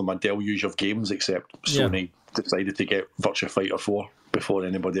give them a deluge of games, except Sony decided to get Virtua Fighter 4 before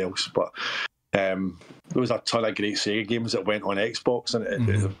anybody else. But there was a ton of great Sega games that went on Xbox, and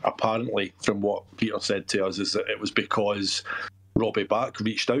it, apparently, from what Peter said to us, is that it was because Robbie Back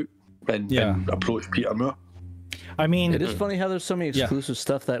reached out and approached Peter Moore. I mean, it is funny how there's so many exclusive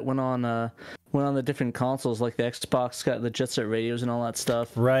stuff that went on the different consoles, like the Xbox got the Jet Set radios and all that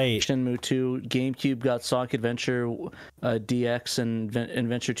stuff. Right. Shenmue 2, GameCube got Sonic Adventure DX and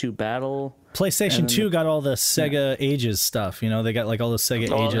Adventure 2 Battle. PlayStation 2 got all the Sega Ages stuff. They got like all the Sega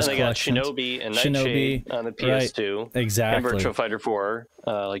Ages and they collections. got Shinobi and Nightshade on the PS2. Right. Exactly. And Virtua Fighter 4,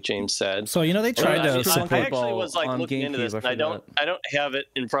 like James said. So they tried to. I actually was like looking into this, and I don't have it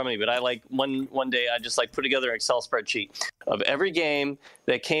in front of me, but I like one day I just like put together an Excel spreadsheet of every game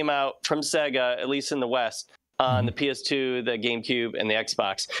that came out from Sega, at least in the West, on the PS2, the GameCube, and the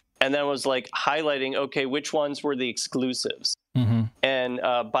Xbox, and then was like highlighting, okay, which ones were the exclusives. And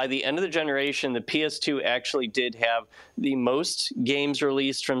by the end of the generation, the PS2 actually did have the most games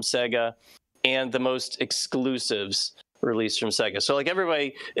released from Sega and the most exclusives released from Sega. So like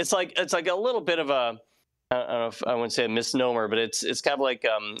everybody, it's like a little bit of a, I don't know if I wouldn't say a misnomer, but it's kind of like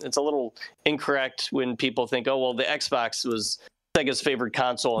it's a little incorrect when people think, oh well, the Xbox was Sega's favorite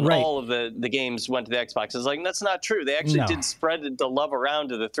console, and all of the games went to the Xbox. It's like, that's not true. They actually did spread the love around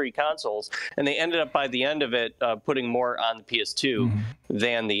to the three consoles, and they ended up, by the end of it, putting more on the PS2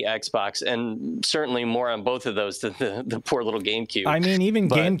 than the Xbox, and certainly more on both of those than the poor little GameCube. I mean, even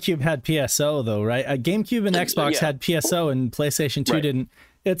GameCube had PSO, though, right? GameCube and Xbox had PSO, and PlayStation 2 didn't.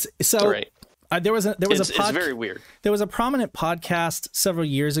 It's so... It's very weird. There was a prominent podcast several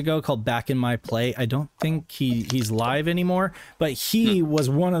years ago called Back in My Play. I don't think he's live anymore, but he was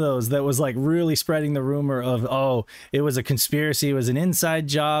one of those that was like really spreading the rumor of, oh, it was a conspiracy, it was an inside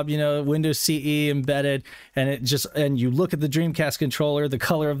job, Windows CE embedded, and you look at the Dreamcast controller, the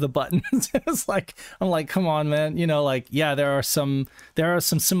color of the buttons. It's like, I'm like, come on, man, yeah, there are some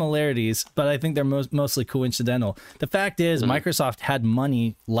similarities, but I think they're mostly coincidental. The fact is, Microsoft had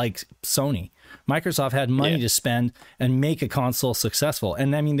money like Sony. Microsoft had money to spend and make a console successful.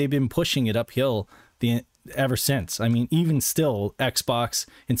 And I mean, they've been pushing it uphill ever since. I mean, even still, Xbox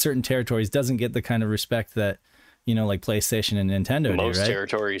in certain territories doesn't get the kind of respect that, like PlayStation and Nintendo do, right?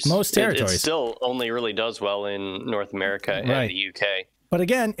 Most territories. It still only really does well in North America and the UK. But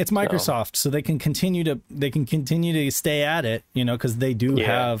again, it's Microsoft, so they can continue to stay at it, because they do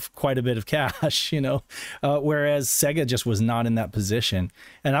have quite a bit of cash, whereas Sega just was not in that position.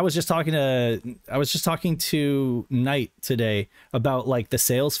 And I was just talking to Knight today about like the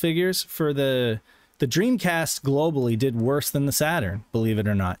sales figures for the Dreamcast globally did worse than the Saturn, believe it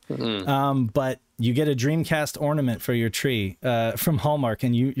or not. But you get a Dreamcast ornament for your tree from Hallmark,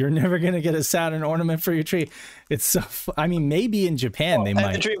 and you're never going to get a Saturn ornament for your tree. It's so maybe in Japan they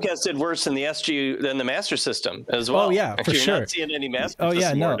might. The Dreamcast did worse than the Master System as well. Oh yeah, for sure. You're not seeing any Master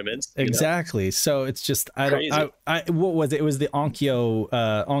System ornaments. Exactly. So it's just what was it? It was the Onkyo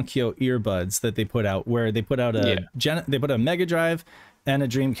earbuds that they put out, where they put out they put a Mega Drive and a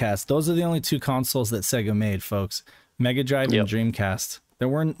Dreamcast. Those are the only two consoles that Sega made, folks. Mega Drive and Dreamcast. There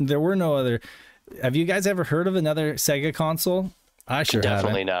were no other. Have you guys ever heard of another Sega console? I sure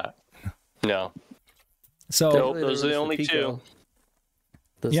Definitely haven't. Not. No. So those are the only two.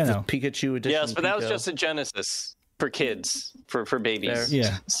 The Pikachu edition. Yes, but that was just a Genesis for kids, for babies. Fair.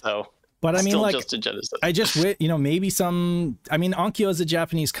 Yeah. So. But I mean, still like, just a Genesis. I just, maybe some. I mean, Onkyo is a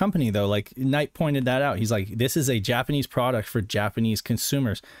Japanese company, though. Like Knight pointed that out. He's like, this is a Japanese product for Japanese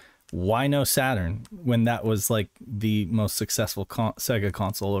consumers. Why no Saturn when that was like the most successful Sega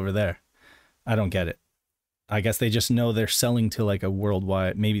console over there? I don't get it. I guess they just know they're selling to like a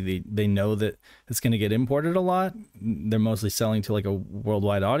worldwide. Maybe they know that it's going to get imported a lot. They're mostly selling to like a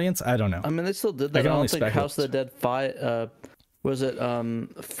worldwide audience. I don't know. I mean, they still did that. I don't think House of the Dead 5. Was it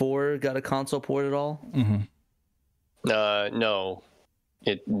 4 got a console port at all? No,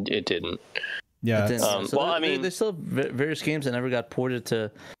 it didn't. Yeah. It didn't. So well, I mean, they still have various games that never got ported to.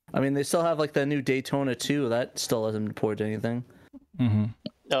 I mean, they still have like that new Daytona 2 that still hasn't been ported to anything.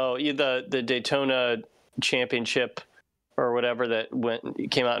 Oh, the Daytona Championship or whatever that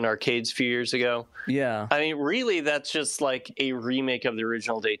came out in arcades a few years ago. Yeah. I mean, really, that's just like a remake of the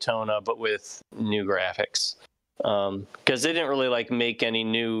original Daytona, but with new graphics. Because they didn't really like make any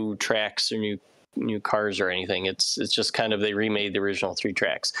new tracks or new cars or anything. It's just kind of they remade the original 3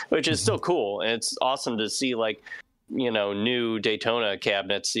 tracks, which is still cool, and it's awesome to see like new Daytona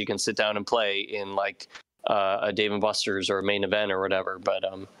cabinets so you can sit down and play in like a Dave and Buster's or a Main Event or whatever.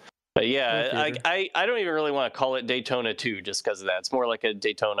 But yeah, I don't even really want to call it Daytona 2 just because of that. It's more like a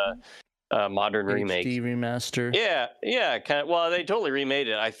Daytona modern remake. HD remaster. Yeah, kind of. Well, they totally remade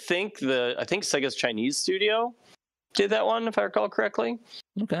it. I think Sega's Chinese studio did that one, if I recall correctly.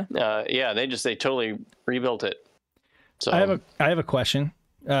 Okay. Yeah, they totally rebuilt it. So I have a question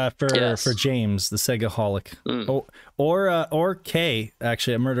for James, the Segaholic, or Kay,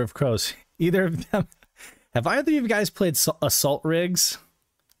 actually, at Murder of Crows. Either of them. Have either of you guys played Assault Rigs?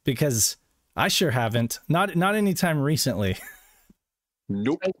 Because I sure haven't. Not anytime recently.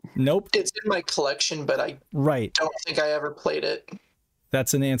 Nope. It's in my collection, but I don't think I ever played it.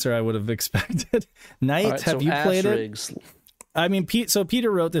 That's an answer I would have expected. Knight, have you played it? I mean,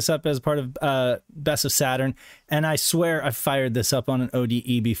 Peter wrote this up as part of Best of Saturn, and I swear I've fired this up on an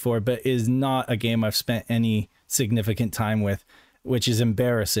ODE before, but is not a game I've spent any significant time with, which is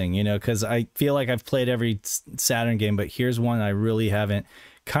embarrassing, because I feel like I've played every Saturn game, but here's one I really haven't.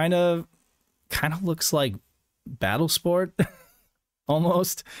 Kind of looks like Battle Sport,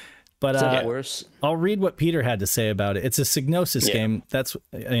 almost. But worse. I'll read what Peter had to say about it. It's a Psygnosis game. That's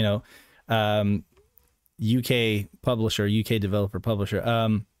UK publisher, UK developer publisher.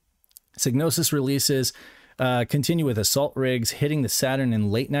 Psygnosis releases continue with Assault Rigs, hitting the Saturn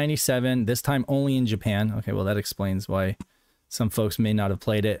in late '97. This time only in Japan. Okay, well that explains why some folks may not have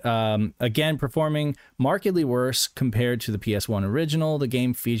played it. Again, performing markedly worse compared to the PS1 original. The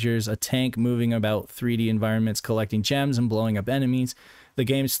game features a tank moving about 3D environments, collecting gems and blowing up enemies. The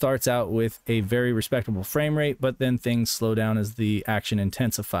game starts out with a very respectable frame rate, but then things slow down as the action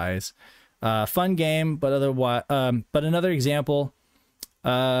intensifies. Fun game, but another example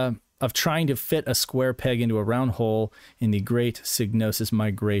of trying to fit a square peg into a round hole in the great Psygnosis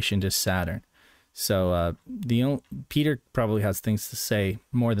migration to Saturn. So Peter probably has things to say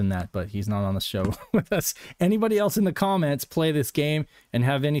more than that, but he's not on the show with us. Anybody else in the comments play this game and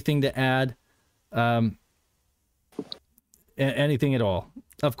have anything to add? Anything at all?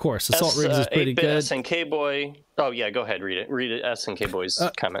 Of course, Assault Rigs is pretty good. SNK Boy. Oh yeah, go ahead, read it. Read it. SNK Boy's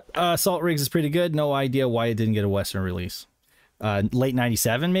comment. Assault Rigs is pretty good. No idea why it didn't get a Western release. Late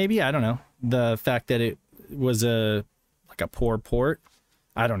 '97, maybe. I don't know. The fact that it was a poor port.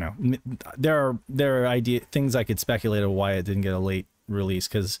 I don't know. There are things I could speculate of why it didn't get a late release,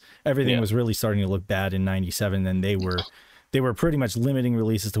 because everything was really starting to look bad in '97, and they were pretty much limiting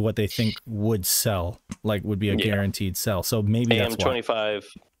releases to what they think would sell, like would be a guaranteed sell. So maybe that's why.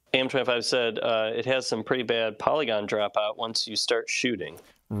 AM25 said it has some pretty bad polygon dropout once you start shooting.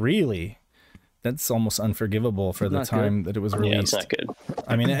 Really? That's almost unforgivable for the time that it was released. Yeah, it's not good.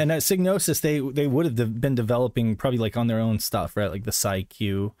 I mean, and at Psygnosis, they would have been developing probably like on their own stuff, right? Like the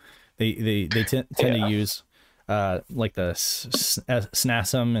SciQ. They tend to use like the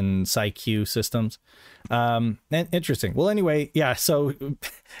SNASM and SciQ systems. And interesting. Well, anyway, yeah. So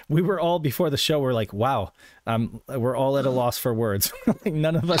we were all before the show. We're like, wow, we're all at a loss for words. Like,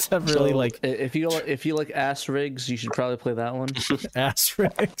 none of us have really like. If you like ass rigs, you should probably play that one. Ass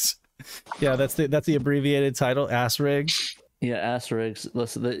rigs. Yeah, that's the abbreviated title, Ass Rigs. Yeah, Ass Rigs.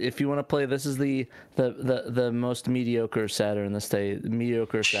 Listen, if you want to play, this is the most mediocre Saturn.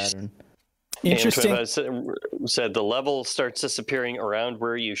 Mediocre Saturn. Interesting. Said the level starts disappearing around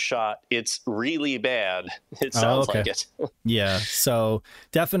where you shot. It's really bad. It sounds like it. Yeah, so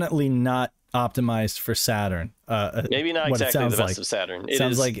definitely not optimized for Saturn. Maybe not exactly the best of Saturn. It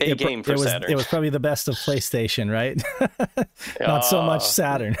sounds like a game for Saturn. It was probably the best of PlayStation, right? Not so much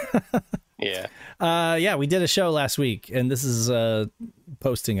Saturn. Yeah. Yeah, we did a show last week, and this is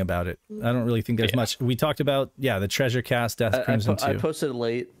posting about it. I don't really think there's much. We talked about the Treasure Cast, Death Crimson 2. I posted it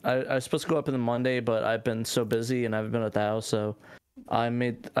late. I was supposed to go up in the Monday, but I've been so busy and I haven't been at the house, so I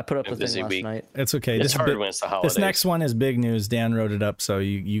put up the thing last night. It's okay. It's hard when it's the holidays. This next one is big news. Dan wrote it up, so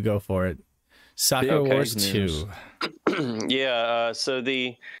you go for it. Sakura Wars 2. Yeah, so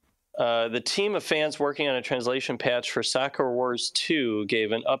the team of fans working on a translation patch for Sakura Wars 2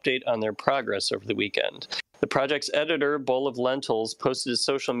 gave an update on their progress over the weekend. The project's editor, Bowl of Lentils, posted to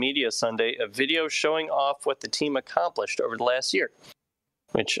social media Sunday a video showing off what the team accomplished over the last year,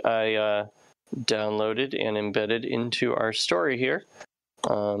 which I downloaded and embedded into our story here. I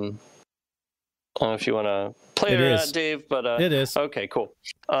don't know if you want to play it or not, Dave, but it is. Okay, cool.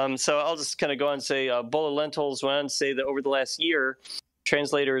 So I'll just kind of go on and say Bowl of Lentils went on to say that over the last year,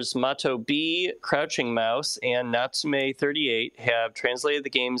 translators Mato B, Crouching Mouse, and Natsume38 have translated the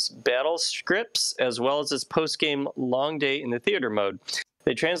game's battle scripts as well as its post-game long day in the theater mode.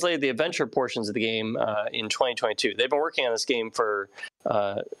 They translated the adventure portions of the game in 2022. They've been working on this game for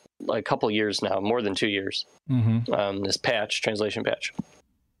a couple years now, more than 2 years. Mm-hmm. This translation patch.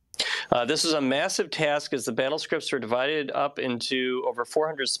 This is a massive task as the battle scripts are divided up into over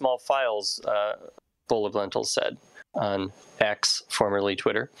 400 small files, Bowl of Lentils said on X, formerly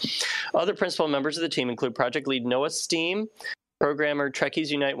Twitter. Other principal members of the team include project lead Noah Steam, programmer Trekkies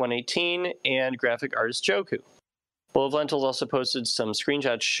Unite 118, and graphic artist Joku. Bowl of Lentils also posted some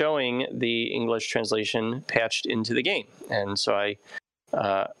screenshots showing the English translation patched into the game. And so I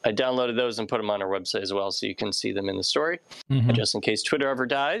downloaded those and put them on our website as well so you can see them in the story. Mm-hmm. And just in case Twitter ever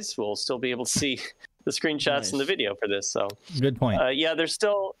dies, we'll still be able to see the screenshots and the video for this. So good point. They're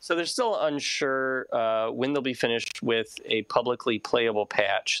still unsure when they'll be finished with a publicly playable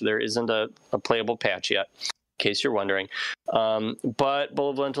patch. There isn't a playable patch yet, in case you're wondering. But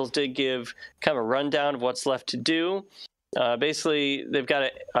Bowl of Lentils did give kind of a rundown of what's left to do. Basically, they've got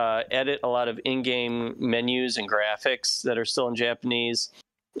to edit a lot of in-game menus and graphics that are still in Japanese.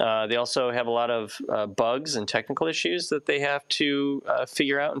 They also have a lot of bugs and technical issues that they have to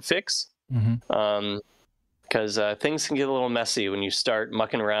figure out and fix. Because things can get a little messy when you start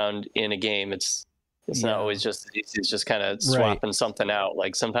mucking around in a game. It's not always just it's just kind of swapping something out.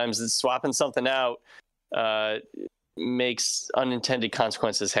 Like sometimes it's swapping something out makes unintended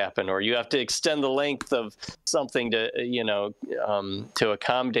consequences happen, or you have to extend the length of something to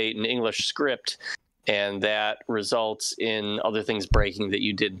accommodate an English script, and that results in other things breaking that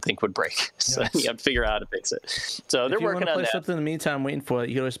you didn't think would break. So you have to figure out how to fix it. So they're working on that. If you want to play something in the meantime, waiting for it,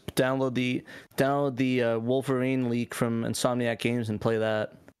 you can always download the Wolverine leak from Insomniac Games and play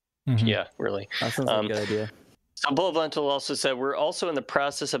that. Mm-hmm. Yeah, really. That sounds like a good idea. So Bowl of Lentils also said, we're also in the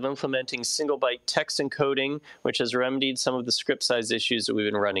process of implementing single-byte text encoding, which has remedied some of the script size issues that we've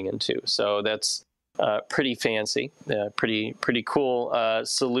been running into. So that's pretty fancy, pretty cool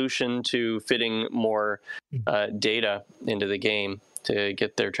solution to fitting more data into the game to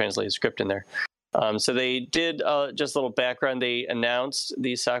get their translated script in there. So they did just a little background. They announced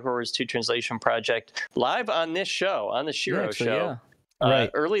the Sakura Wars 2 translation project live on this show, on the Shiro show.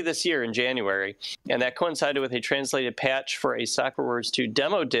 Early this year in January, and that coincided with a translated patch for a Sakura Wars 2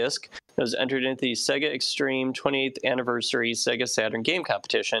 demo disc that was entered into the Sega Extreme 28th Anniversary Sega Saturn Game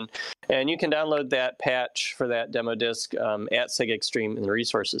Competition. And you can download that patch for that demo disc at Sega Extreme in the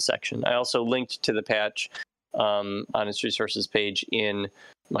resources section. I also linked to the patch on its resources page in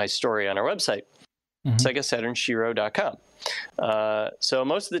my story on our website, SegaSaturnShiro.com. So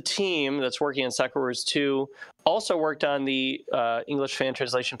most of the team that's working on Sakura Wars 2 also worked on the English fan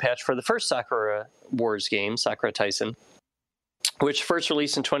translation patch for the first Sakura Wars game, Sakura Taisen, which first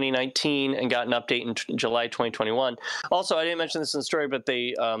released in 2019 and got an update in July 2021. Also, I didn't mention this in the story, but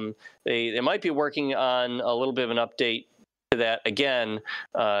they might be working on a little bit of an update to that again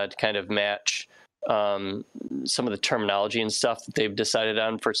to kind of match some of the terminology and stuff that they've decided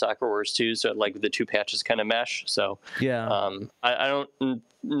on for Sakura Wars 2, so like the two patches kind of mesh. So I don't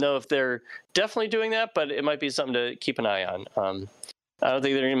know if they're definitely doing that, but it might be something to keep an eye on. I don't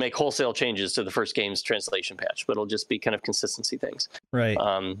think they're going to make wholesale changes to the first game's translation patch, but it'll just be kind of consistency things. Right.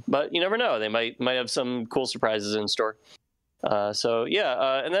 But you never know; they might have some cool surprises in store.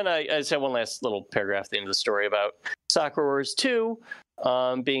 And then I just have one last little paragraph at the end of the story about Sakura Wars 2.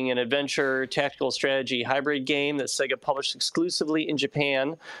 Being an adventure tactical strategy hybrid game that Sega published exclusively in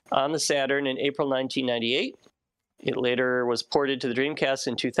Japan on the Saturn in April 1998. It later was ported to the Dreamcast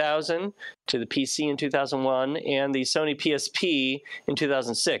in 2000, to the PC in 2001, and the Sony PSP in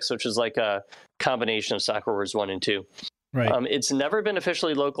 2006, which is like a combination of Sakura Wars 1 and 2. Right. It's never been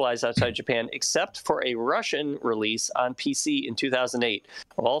officially localized outside Japan, except for a Russian release on PC in 2008,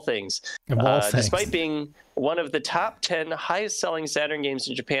 of all things. Despite being one of the top 10 highest-selling Saturn games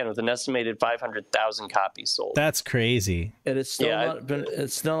in Japan with an estimated 500,000 copies sold. That's crazy. It is still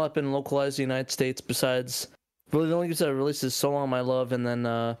it's still not been localized in the United States. Besides, really the only games that released is So Long My Love, and then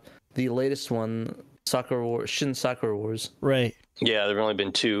the latest one, Shin Sakura Wars. Right. Yeah, there have only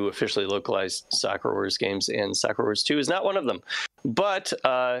been 2 officially localized Sakura Wars games, and Sakura Wars 2 is not one of them. But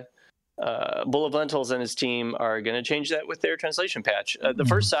Bull of Lentils and his team are going to change that with their translation patch. The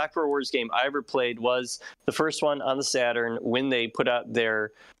first Sakura Wars game I ever played was the first one on the Saturn when they put out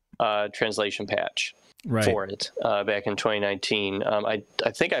their translation patch for it back in 2019. I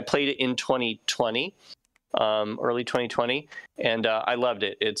think I played it in 2020. Early 2020, and I loved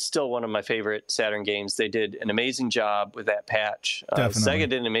it. It's still one of my favorite Saturn games. They did an amazing job with that patch. Sega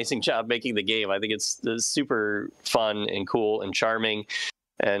did an amazing job making the game. I think it's super fun and cool and charming.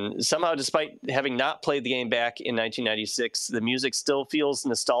 And somehow, despite having not played the game back in 1996, the music still feels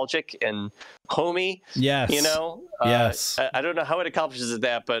nostalgic and homey. Yes. You know? Yes. I don't know how it accomplishes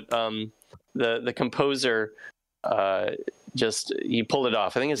that, but the composer he pulled it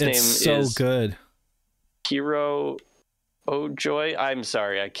off. I think his name is so good. Hiro Ojoy. I'm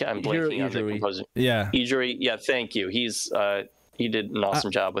sorry, I'm blanking on the composer. Yeah, Ijuri. Yeah, thank you. He did an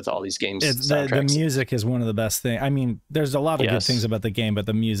awesome job with all these games. The music is one of the best things. I mean, there's a lot of good things about the game, but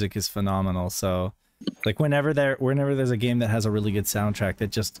the music is phenomenal. So, like whenever there's a game that has a really good soundtrack,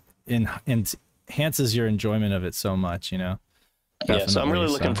 that just enhances your enjoyment of it so much. You know. Definitely, so I'm really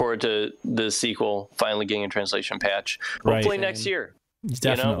looking forward to the sequel finally getting a translation patch. Hopefully next year.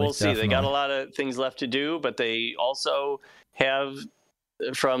 Definitely, we'll see. They got a lot of things left to do, but they also have,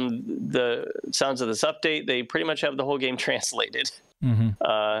 from the sounds of this update, they pretty much have the whole game translated. I'm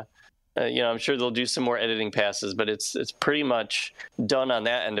sure they'll do some more editing passes, but it's pretty much done on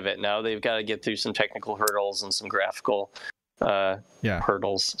that end of it. Now they've got to get through some technical hurdles and some graphical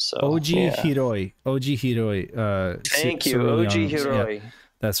hurdles. So Hiroi. Thank you, Oji Hiroi. Yeah,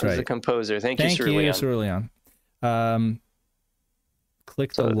 that's right. The composer. Thank you, Cerulean.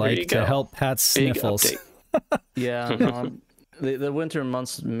 Click the like to help Pat's sniffles. The winter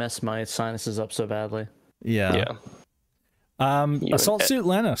months mess my sinuses up so badly. Assault Suit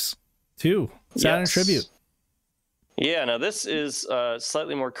Lenos 2 Saturn Tribute. Yeah, now this is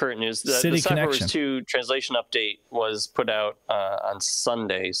slightly more current news. The Sakura Wars 2 translation update was put out on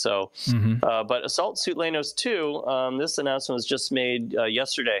Sunday. So, but Assault Suit Lenos 2, this announcement was just made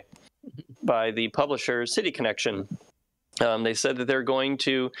yesterday by the publisher City Connection. They said that they're going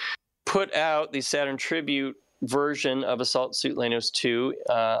to put out the Saturn Tribute version of Assault Suit Lenos 2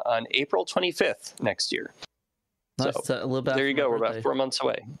 on April 25th next year. Nice. So a little bit there you go. We're about 4 months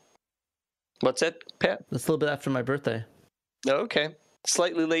away. What's that, Pat? That's a little bit after my birthday. Okay.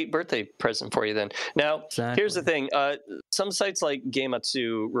 Slightly late birthday present for you then. Now, Here's the thing. Some sites like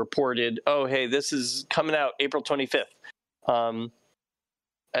Gameatsu reported, oh, hey, this is coming out April 25th. And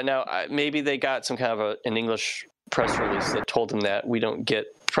now maybe they got some kind of an English press release that told them that we don't get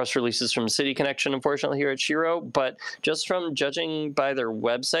press releases from City Connection, unfortunately, here at Shiro, but just from judging by their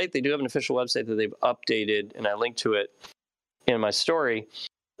website, they do have an official website that they've updated, and I linked to it in my story.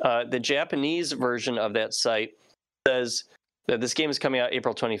 The Japanese version of that site says that this game is coming out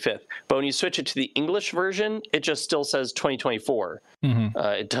April 25th, but when you switch it to the English version, it just still says 2024.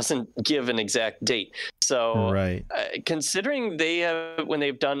 It doesn't give an exact date. So considering when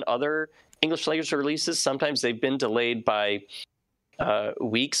they've done other English language releases, sometimes they've been delayed by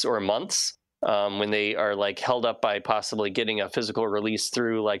weeks or months when they are like held up by possibly getting a physical release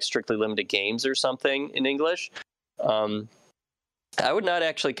through like strictly limited games or something in English. I would not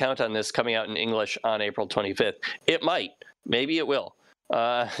actually count on this coming out in English on April 25th. It might. Maybe it will.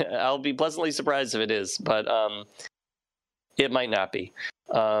 I'll be pleasantly surprised if it is, but it might not be.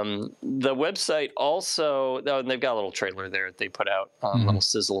 The website also, and they've got a little trailer there that they put out, a little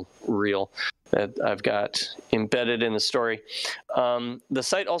sizzle reel that I've got embedded in the story. The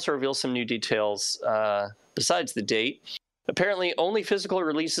site also reveals some new details besides the date. Apparently, only physical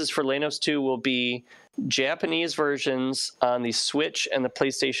releases for Lanos 2 will be Japanese versions on the Switch and the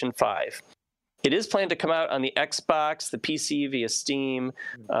PlayStation 5. It is planned to come out on the Xbox, the PC via Steam,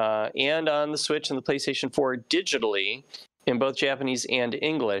 and on the Switch and the PlayStation 4 digitally in both Japanese and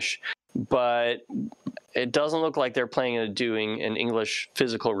English, but it doesn't look like they're planning on doing an English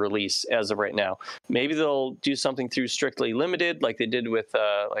physical release as of right now. Maybe they'll do something through Strictly Limited like they did with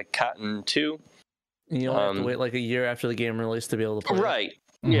like Cotton 2. You don't have to wait like a year after the game release to be able to play it.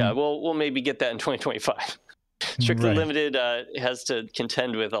 Yeah, we'll maybe get that in 2025. Strictly Limited has to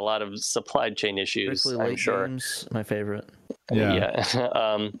contend with a lot of supply chain issues. I'm sure. Games, my favorite.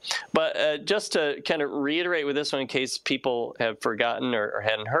 But just to kind of reiterate with this one, in case people have forgotten or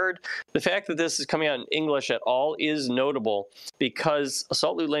hadn't heard, the fact that this is coming out in English at all is notable because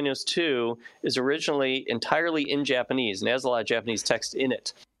Assault Loot Lanos 2 is originally entirely in Japanese and has a lot of Japanese text in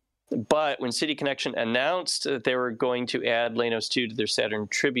it. But when City Connection announced that they were going to add Lanos 2 to their Saturn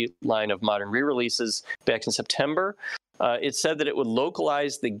Tribute line of modern re-releases back in September, it said that it would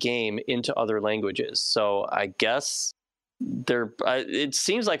localize the game into other languages. So I guess it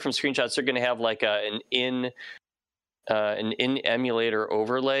seems like from screenshots they're going to have like an in emulator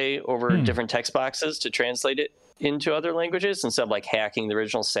overlay over different text boxes to translate it into other languages instead of like hacking the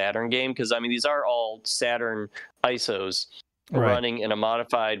original Saturn game. Because I mean, these are all Saturn ISOs. Running in a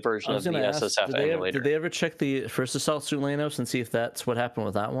modified version of the SSF emulator. Did they ever check the first Assault Suit Lanos and see if that's what happened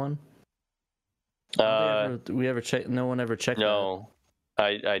with that one? We ever check? No one ever checked. No,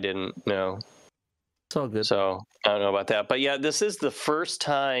 I didn't. No, it's all good. So I don't know about that, but yeah, this is the first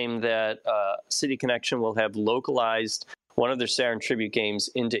time that City Connection will have localized one of their Saturn Tribute games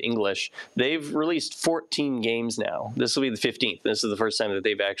into English. They've released 14 games now. This will be the 15th. This is the first time that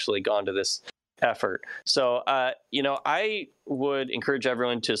they've actually gone to this effort. So, I would encourage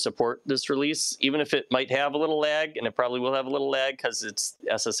everyone to support this release, even if it might have a little lag, and it probably will have a little lag because it's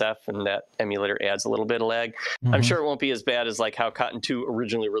SSF and that emulator adds a little bit of lag. I'm sure it won't be as bad as like how Cotton 2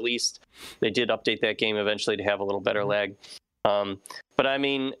 originally released. They did update that game eventually to have a little better lag. But I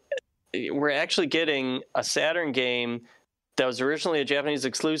mean, we're actually getting a Saturn game that was originally a Japanese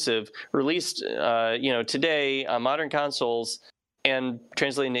exclusive released, today on modern consoles and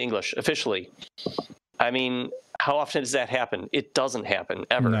translating to English officially. I mean, how often does that happen? It doesn't happen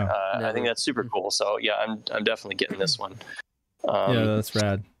ever. No, I think that's super cool. So yeah, I'm definitely getting this one. Yeah, that's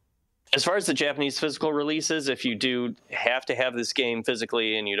rad. As far as the Japanese physical releases, if you do have to have this game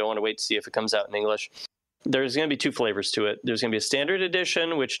physically and you don't want to wait to see if it comes out in English, there's going to be two flavors to it. There's going to be a standard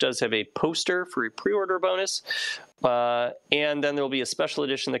edition, which does have a poster for a pre-order bonus. And then there'll be a special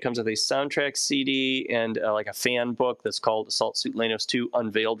edition that comes with a soundtrack CD and like a fan book that's called Assault Suit Lanos 2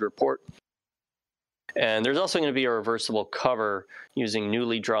 Unveiled Report. And there's also going to be a reversible cover using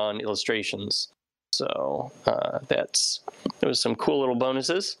newly drawn illustrations. So there was some cool little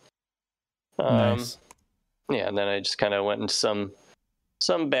bonuses. Nice. Yeah, and then I just kind of went into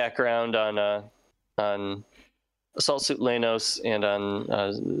some background on Assault Suit Lanos and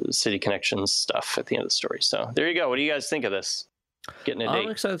on City Connections stuff at the end of the story. So there you go. What do you guys think of this? Getting a date. I'm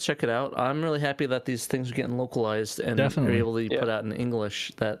excited to check it out. I'm really happy that these things are getting localized and are able to be put out in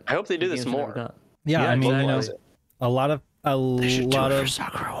English. That I hope they do this more. Yeah, I mean, a lot of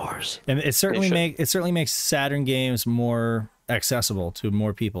Sakura Wars, and it certainly makes Saturn games more accessible to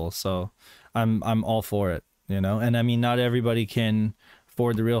more people. So I'm all for it, And I mean, not everybody can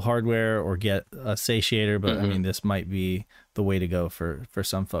afford the real hardware or get a satiator, but I mean, this might be the way to go for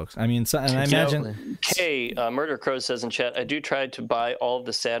some folks. I mean, and I imagine Murder Crow says in chat, I do try to buy all of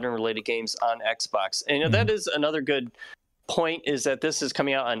the Saturn related games on Xbox, and that is another good point is that this is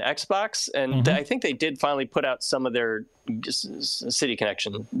coming out on Xbox, and I think they did finally put out some of their City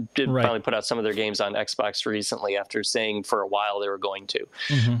Connection finally put out some of their games on Xbox recently after saying for a while they were going to.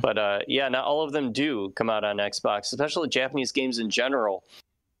 But not all of them do come out on Xbox, especially Japanese games in general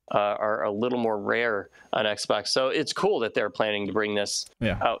are a little more rare on Xbox. So it's cool that they're planning to bring this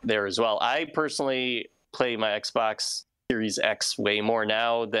out there as well. I personally play my Xbox Series X way more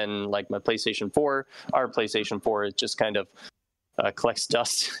now than like my PlayStation 4. Our PlayStation 4 is just kind of collects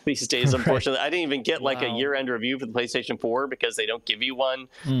dust these days, unfortunately. I didn't even get like a year-end review for the PlayStation 4 because they don't give you one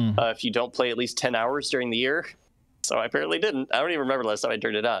if you don't play at least 10 hours during the year. So I apparently didn't. I don't even remember last time I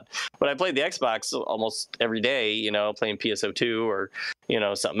turned it on. But I played the Xbox almost every day, playing PSO2 or,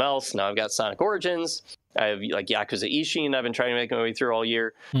 something else. Now I've got Sonic Origins. I have like Yakuza Ishin I've been trying to make my way through all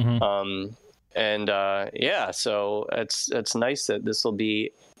year. So it's nice that this will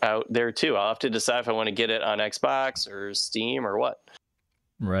be out there too. I'll have to decide if I want to get it on Xbox or Steam or what.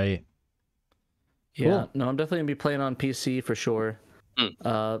 Right. Yeah. Cool. No, I'm definitely gonna be playing on PC for sure.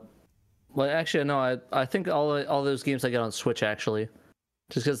 Well, actually, no. I think all those games I get on Switch actually,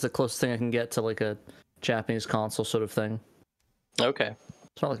 just because it's the closest thing I can get to like a Japanese console sort of thing. Okay.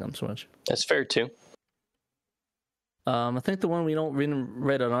 It's not like on Switch. That's fair too. I think the one we didn't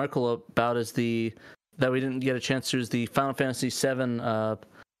read an article about is that we didn't get a chance to is the Final Fantasy VII.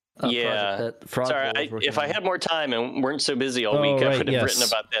 Sorry, if I had more time and weren't so busy all week, I would have written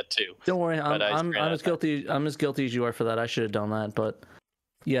about that too. Don't worry, I'm as guilty. I'm as guilty as you are for that. I should have done that, but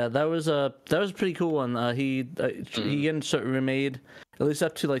yeah, that was a pretty cool one. He remade at least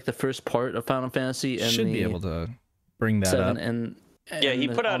up to like the first part of Final Fantasy, and should be able to bring that up. And he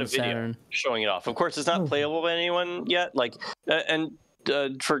put out a video Saturn showing it off. Of course, it's not playable by anyone yet.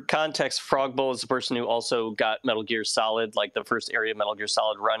 For context, Frogbull is the person who also got Metal Gear Solid, like the first area of Metal Gear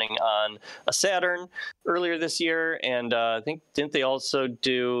Solid, running on a Saturn earlier this year. And I think, didn't they also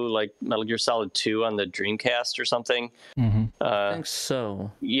do like Metal Gear Solid 2 on the Dreamcast or something? I think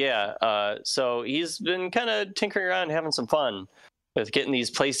so. Yeah. So he's been kind of tinkering around and having some fun with getting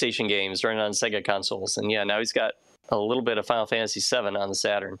these PlayStation games running on Sega consoles. And now he's got a little bit of Final Fantasy VII on the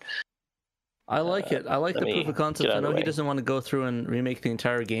Saturn. I like it. I like the proof of concept. I know he doesn't want to go through and remake the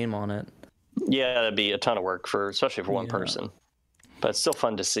entire game on it. Yeah, that'd be a ton of work especially for one person. But it's still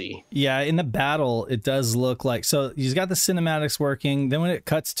fun to see. Yeah, in the battle, it does look like he's got the cinematics working. Then when it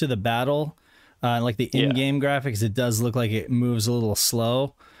cuts to the battle, like the in-game graphics, it does look like it moves a little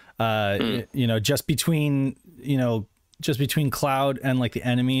slow. Just between Cloud and like the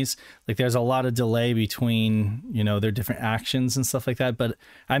enemies, like there's a lot of delay between their different actions and stuff like that. But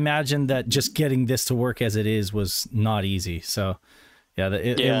I imagine that just getting this to work as it is was not easy. So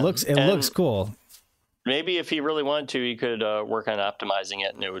it looks cool. Maybe if he really wanted to, he could work on optimizing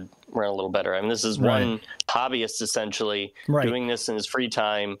it and it would run a little better. I mean, this is one hobbyist essentially doing this in his free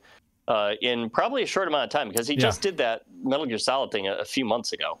time in probably a short amount of time, because he just did that Metal Gear Solid thing a few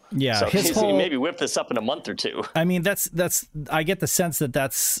months ago. Yeah, so he maybe whipped this up in a month or two. I mean, that's I get the sense that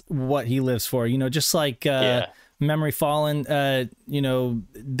that's what he lives for. Just like Memory Fallen.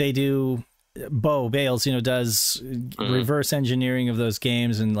 They do. Bales, does reverse engineering of those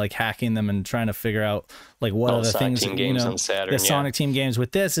games and like hacking them and trying to figure out like what are the things games on Saturn, the Sonic Team games.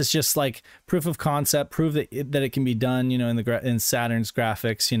 With this, it's just like proof of concept, prove that it can be done, in Saturn's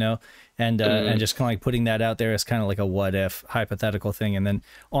graphics, and just kind of like putting that out there as kind of like a what if hypothetical thing, and then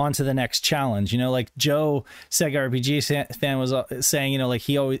on to the next challenge. Like Joe, Sega RPG fan, was saying, like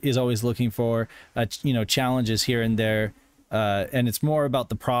he is always looking for challenges here and there. And it's more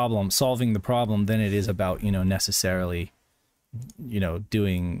about solving the problem than it is about, necessarily,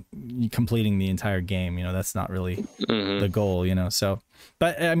 completing the entire game. That's not really the goal, so,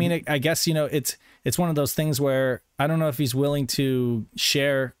 but I mean, I guess, it's one of those things where I don't know if he's willing to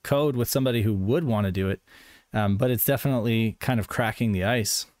share code with somebody who would want to do it. But it's definitely kind of cracking the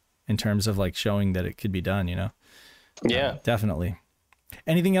ice in terms of like showing that it could be done, Yeah, definitely.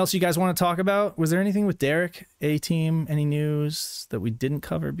 Anything else you guys want to talk about? Was there anything with Derek A-Team? Any news that we didn't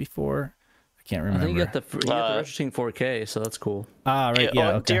cover before? I can't remember. I think you got the interesting 4K, so that's cool. Right.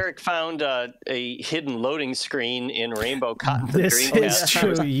 Yeah. Okay. Derek found a hidden loading screen in Rainbow Cotton. This is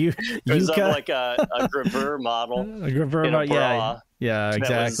true. It was like a Gravure model. A Gravure model. Yeah.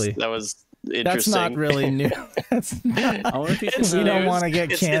 Exactly. That was That's not really new. That's not, you don't want to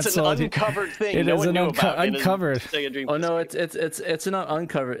get canceled. It's an uncovered thing. It is an uncovered. Oh no, it's not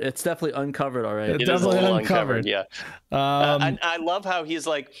uncovered. It's definitely uncovered. All right, it's definitely uncovered. Yeah. I love how he's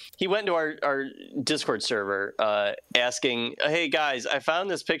like, he went to our Discord server asking, "Hey guys, I found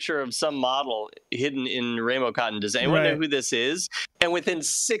this picture of some model hidden in Rainbow Cotton. Does anyone know who this is?" And within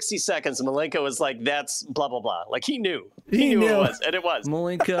 60 seconds, Malenko was like, "That's blah blah blah." Like he knew it was, and it was.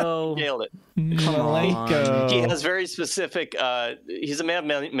 Malenko nailed it. Malenko. He has very specific. He's a man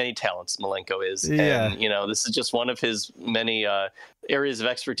of many talents. Malenko is, and this is just one of his many areas of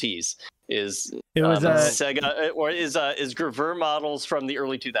expertise. Is Sega or is Gravure models from the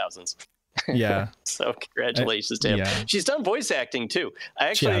early 2000s. Yeah. So congratulations to him. Yeah. She's done voice acting too.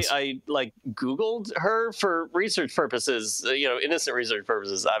 I Googled her for research purposes, innocent research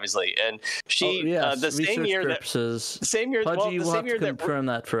purposes, obviously. And she the same year that confirm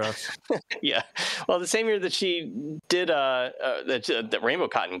that for us. Yeah. Well, the same year that she did that Rainbow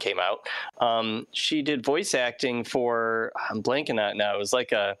Cotton came out, she did voice acting for, I'm blanking on it now. It was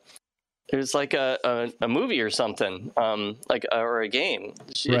like a movie or something, or a game.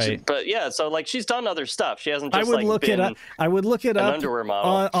 But yeah, so like she's done other stuff. She hasn't just I would look it up underwear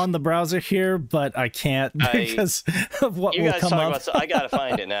model on the browser here, but I can't because of what will come up. I gotta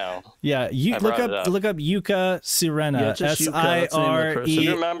find it now. Yeah, you look up Yuka Sirena. SIRE. Do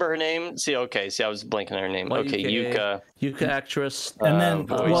you remember her name? See, I was blanking on her name. Okay, Yuka actress, and then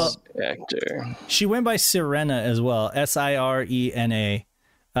voice actor. She went by Sirena as well. SIRENA.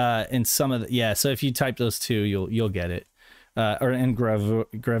 In some of so if you type those two, you'll get it. Or in gravure.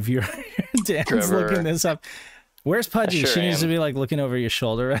 Dan's looking this up. Where's Pudgy? She needs to be like looking over your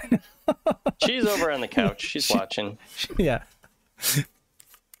shoulder right now. She's over on the couch. She's watching. Yeah.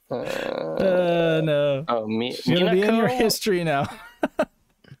 No. Oh, she's gonna be in your history now.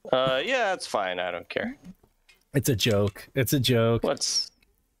 Yeah, it's fine. I don't care. It's a joke. What's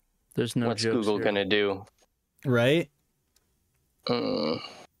jokes Google here. Gonna do? Right.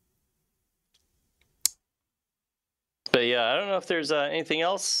 But yeah, I don't know if there's anything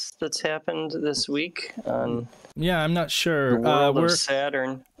else that's happened this week on. Yeah, I'm not sure. The world of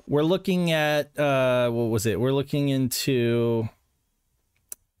Saturn. We're looking at what was it? We're looking into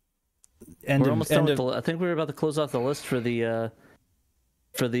I think we were about to close off the list for the. You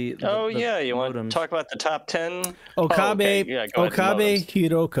want to talk about the top 10? Okabe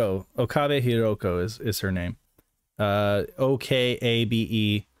Hiroko. Okabe Hiroko is her name.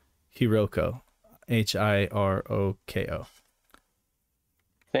 OKABE Hiroko. HIROKO.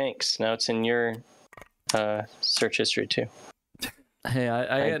 Thanks. Now it's in your search history too. Hey,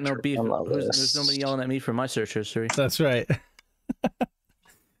 I got no beef. There's nobody yelling at me for my search history. That's right.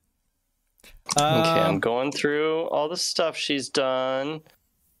 Okay, I'm going through all the stuff she's done.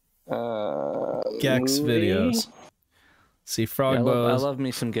 Gex videos. See Frogbows. I love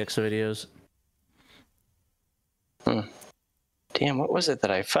me some Gex videos. Damn, what was it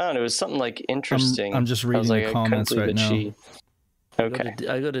that I found? It was something like interesting. I'm just reading the comments right now. Okay.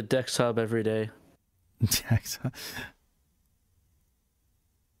 I go to Dex Hub every day. Dex Hub.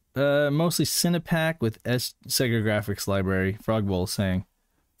 Mostly Cinepack with Sega Graphics Library. Frogbowl saying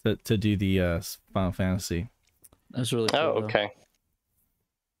to do the Final Fantasy. That's really cool. Oh, okay.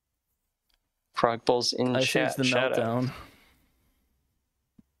 Frogbowl's in I chat. The meltdown.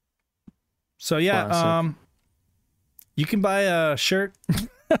 So yeah, Classic. You can buy a shirt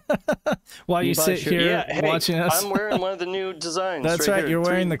while you sit here watching us. I'm wearing one of the new designs. That's right. You're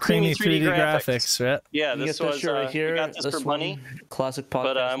wearing the creamy 3D graphics, right? Yeah, this was shirt right here. We got this for Bunny. Classic podcast.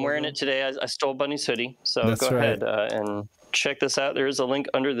 But I'm wearing it today. I stole Bunny's hoodie, so go ahead and check this out. There is a link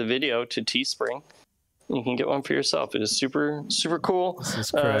under the video to Teespring. You can get one for yourself. It is super, super cool. This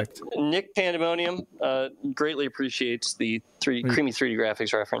is correct. Nick Pandemonium greatly appreciates the creamy 3D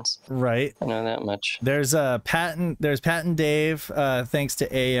graphics reference. Right. I know that much. There's Patton Dave. Thanks to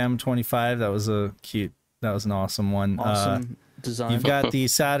AM25. That was an awesome one. Awesome design. You've got the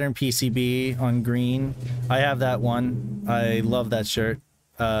Saturn PCB on green. I have that one. I love that shirt.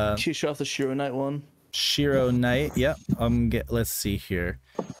 She shot the Shiro Knight one. Shiro Knight. Yep. Let's see here.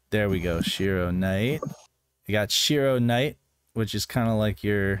 There we go. Shiro Knight. You got Shiro Knight, which is kind of like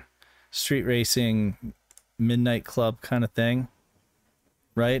your street racing midnight club kind of thing,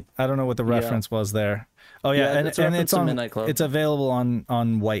 right? I don't know what the reference was there. Oh yeah, and it's on Midnight Club. It's available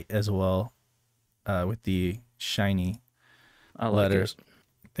on white as well, with the shiny letters.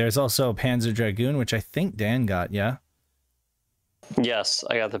 There's also Panzer Dragoon, which I think Dan got. Yeah. Yes,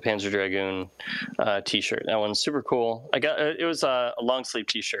 I got the Panzer Dragoon T-shirt. That one's super cool. It was a long sleeve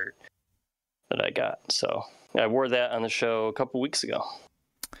T-shirt that I got, so I wore that on the show a couple weeks ago.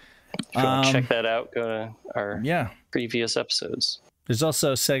 If you want to check that out, go to our previous episodes. There's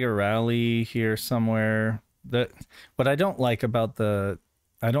also Sega Rally here somewhere. What I don't like about the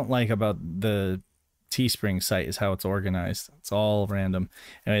Teespring site is how it's organized. It's all random.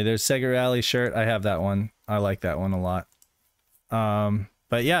 Anyway, there's Sega Rally shirt. I have that one. I like that one a lot.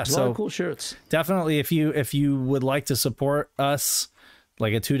 But yeah, a lot of cool shirts. Definitely, if you would like to support us,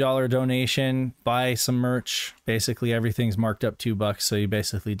 like a $2 donation, buy some merch. Basically, everything's marked up $2, so you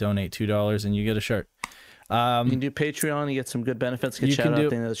basically donate $2 and you get a shirt. You can do Patreon. You get some good benefits. Get shout out at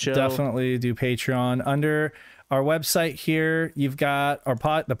the end of the show. Definitely do Patreon. Under our website here, you've got the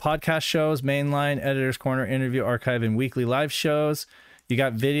podcast shows, Mainline, Editor's Corner, Interview Archive, and weekly live shows. You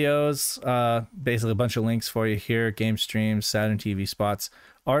got videos, basically a bunch of links for you here, game streams, Saturn TV spots,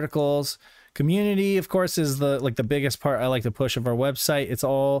 articles. Community, of course, is the biggest part I like to push of our website. It's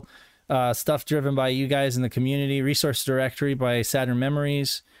all stuff driven by you guys in the community. Resource directory by Saturn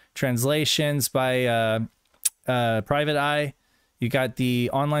Memories, translations by Private Eye. You got the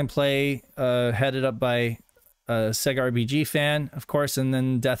online play headed up by Sega RPG fan, of course, and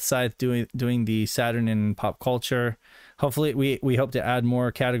then Death Scythe doing the Saturn and pop culture. Hopefully, we hope to add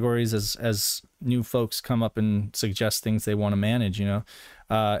more categories as new folks come up and suggest things they want to manage.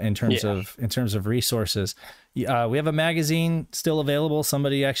 In terms of resources, we have a magazine still available.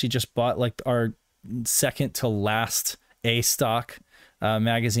 Somebody actually just bought like our second to last A stock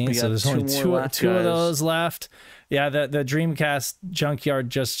magazine, so there's only two of those left. Yeah, the Dreamcast junkyard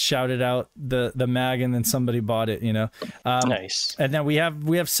just shouted out the mag, and then somebody bought it. Nice. And then we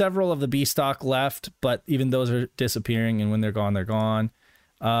have several of the B stock left, but even those are disappearing, and when they're gone, they're gone.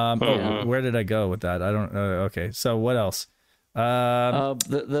 Where did I go with that? I don't know. Okay, so what else? The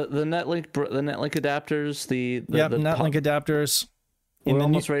netlink adapters. The netlink adapters. We're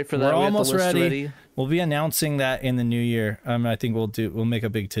almost ready for that. We're almost ready. We'll be announcing that in the new year. I think we'll make a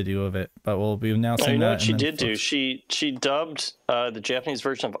big to-do of it, but we'll be announcing that. What she did do? She dubbed the Japanese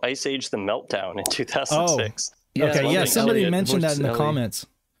version of Ice Age: The Meltdown in 2006. Oh, okay, yeah. Somebody mentioned that in the comments.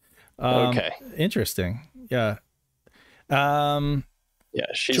 Okay, interesting. Yeah. Yeah,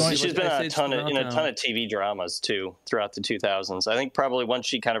 she's been in a ton of TV dramas too throughout the 2000s. I think probably once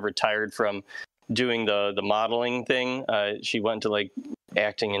she kind of retired from doing the modeling thing, she went to like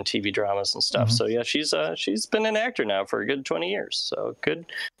acting in TV dramas and stuff. So yeah, she's been an actor now for a good 20 years. So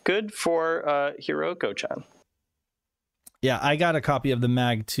good for Hiroko-chan. Yeah, I got a copy of the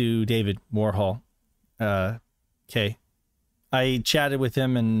mag to David Warhol. Okay. I chatted with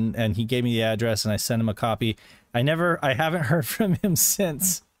him and he gave me the address and I sent him a copy. I haven't heard from him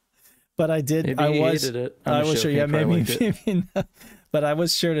since, but I did. Maybe he hated it. I was sure. Yeah, maybe not, but I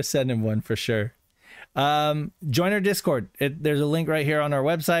was sure to send him one for sure. Join our Discord. There's a link right here on our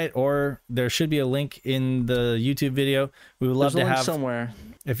website, or there should be a link in the YouTube video. We would love to have somewhere.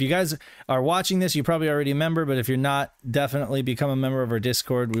 If you guys are watching this, you probably already a member, but if you're not, definitely become a member of our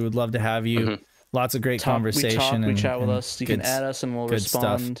Discord. We would love to have you. Lots of great conversation. We chat with us. You can add us and we'll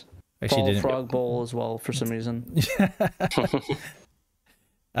respond. Stuff. Paul Frog Bowl as well for some reason.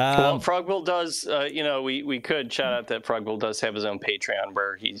 Well, Frogbill does, we could shout out that Frogbill does have his own Patreon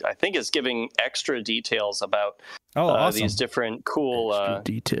where I think is giving extra details about awesome. These different cool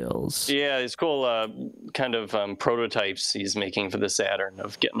details. Yeah, these cool kind of prototypes he's making for the Saturn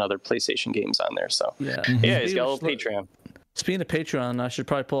of getting other PlayStation games on there. So yeah, he's got a little Patreon. Speaking of Patreon, I should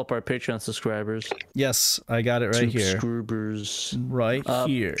probably pull up our Patreon subscribers. Yes, I got it right here. Subscribers. Right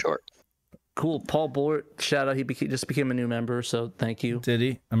here. Sure. Cool. Paul Bort, shout out. He just became a new member, so thank you. Did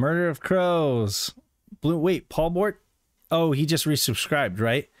he? A Murder of Crows. Wait, Paul Bort? Oh, he just resubscribed,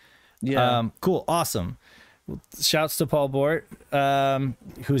 right? Yeah. Cool. Awesome. Shouts to Paul Bort,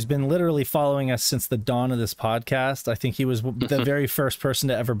 who's been literally following us since the dawn of this podcast. I think he was the very first person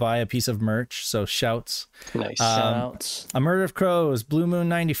to ever buy a piece of merch. So shouts. Nice. Shouts. A Murder of Crows, Blue Moon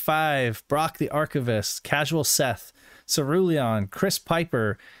 95, Brock the Archivist, Casual Seth, Cerulean, Chris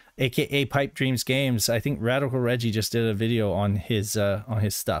Piper, aka Pipe Dreams Games. I think Radical Reggie just did a video on his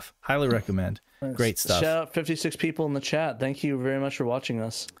stuff. Highly recommend. Nice. Great stuff. Shout out 56 people in the chat. Thank you very much for watching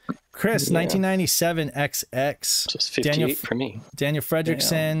us. Chris, 1997 XX. Just 58 for me. Daniel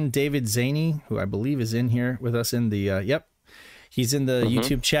Fredrickson, David Zaney, who I believe is in here with us in the, he's in the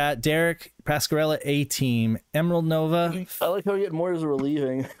YouTube chat. Derek, Pascarella A-Team, Emerald Nova. I like how we get more as we're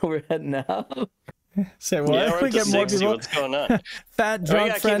leaving. We're heading out. Say what? Yeah, we get more people. What's going on? Fat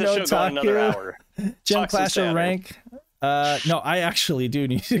drunk friend Otaku. Gem Clasher Rank. No, I actually do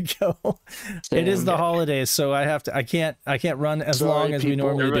need to go. It is the holidays, so I can't run as long as we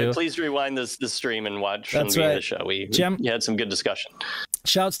normally do. Please rewind the stream and watch from the beginning of the show. We had some good discussion.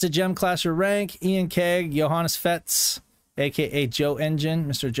 Shouts to Gem Clasher Rank, Ian Keg, Johannes Fetz, aka Joe Engine,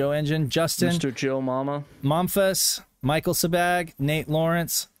 Mr. Joe Engine, Justin, Mr. Joe Mama, Momfus, Michael Sabag, Nate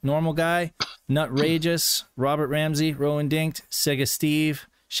Lawrence, Normal Guy, Nutrageous, Robert Ramsey, Rowan Dinked, Sega Steve,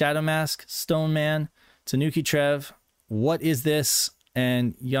 Shadow Mask, Stone Man, Tanuki Trev, What Is This,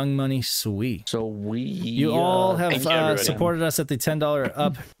 and Young Money Sweet. So you all have supported us at the $10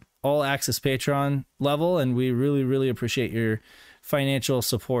 up all access Patreon level, and we really, really appreciate your financial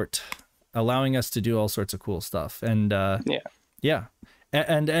support, allowing us to do all sorts of cool stuff. And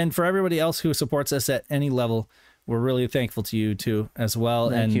and for everybody else who supports us at any level, we're really thankful to you too as well.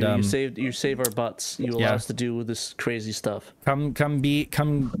 Thank you. You save our butts. You allow us to do this crazy stuff. Come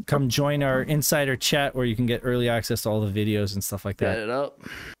join our insider chat where you can get early access to all the videos and stuff like that. Get it up.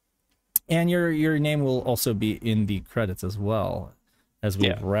 And your name will also be in the credits as well as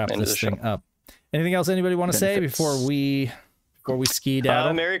we wrap this thing up. Anything else anybody want to say before we ski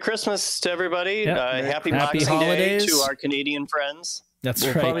down? Merry Christmas to everybody. Happy Boxing holidays Day to our Canadian friends. That's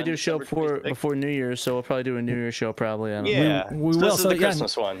we'll right. Probably do a show before New Year's, so we'll probably do a New Year's show probably. I don't know. We will. This is the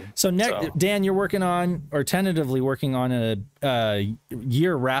Christmas one. So Dan, you're working on, or tentatively working on a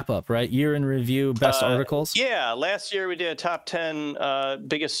year wrap up, right? Year in review, best articles. Yeah, last year we did a top 10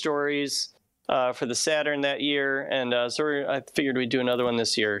 biggest stories for the Saturn that year, and so I figured we'd do another one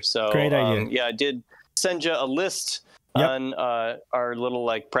this year. So great idea. Yeah, I did send you a list on our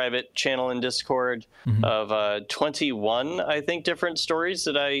little private channel in Discord of 21, I think, different stories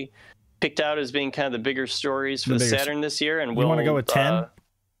that I picked out as being kind of the bigger stories for the Saturn this year. And we want to go with 10.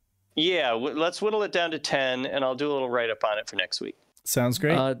 Let's whittle it down to 10, and I'll do a little write up on it for next week. Sounds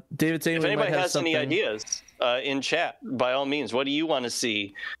great. David, if anybody has any ideas in chat, by all means, what do you want to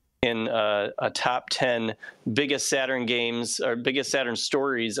see in a top 10 biggest Saturn games or biggest Saturn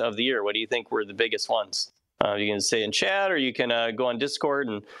stories of the year? What do you think were the biggest ones? You can say in chat, or you can go on Discord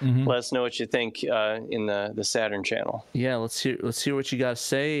and let us know what you think in the Saturn channel. Yeah, let's hear what you got to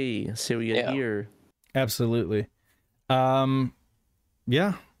say. Let's see what you got here. Absolutely.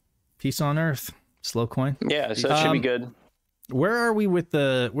 Yeah. Peace on Earth. Slow coin. Yeah, so that should be good. Where are we with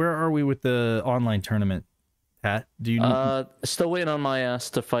the online tournament, Pat? Do you know? Still waiting on my ass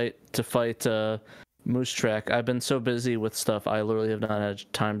to fight Moose Track. I've been so busy with stuff, I literally have not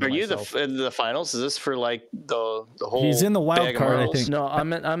had time to myself. You the finals? Is this for the whole? He's in the wild card, I think. No,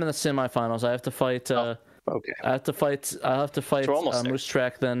 I'm in the semifinals. I have to fight. Okay. I have to fight Moose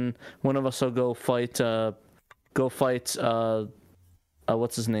Track. Then one of us will go fight.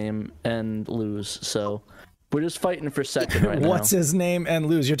 What's his name, and lose. So we're just fighting for second right now. What's his name and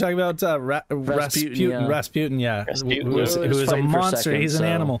lose? You're talking about Rasputin. Rasputin, yeah. Who is a monster. He's an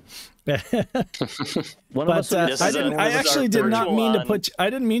animal. I actually did not mean to put.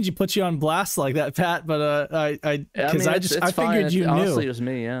 I didn't mean to put you on blast like that, Pat. But I figured you knew. Honestly, it was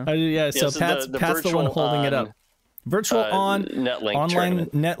me. Yeah. So Pat's the one holding it up. Virtual online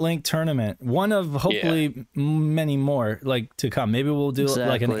NetLink tournament. One of hopefully many more to come. Maybe we'll do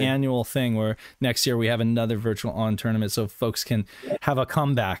like an annual thing where next year we have another virtual on tournament, so folks can have a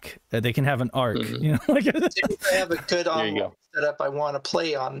comeback. They can have an arc. You know, I have a good online setup. I want to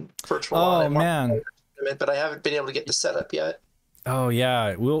play on virtual. Oh man! But I haven't been able to get the setup yet. Oh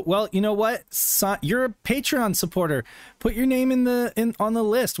yeah. Well, you know what? You're a Patreon supporter. Put your name on the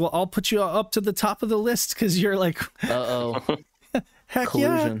list. Well, I'll put you up to the top of the list because you're like. Heck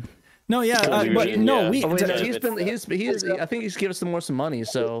collusion. Yeah. No, yeah, but no, he's I think he's given us more some money.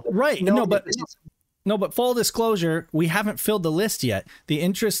 So right. No, but full disclosure, we haven't filled the list yet. The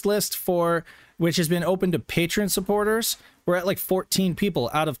interest list which has been open to patron supporters, we're at 14 people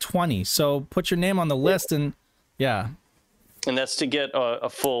out of 20. So put your name on the list and And that's to get a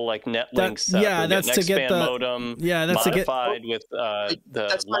full NetLink set. Yeah, that's to get the modem. Yeah, that's modified with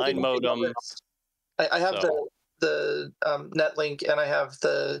the line modem. I have the NetLink and I have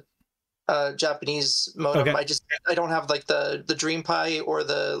the Japanese modem. Okay. I don't have the DreamPi or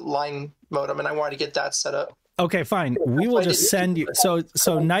the line modem, and I wanted to get that set up. Okay, fine. We will just send you.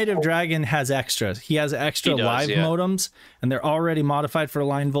 So Night of Dragon has extras. He has extra live modems, and they're already modified for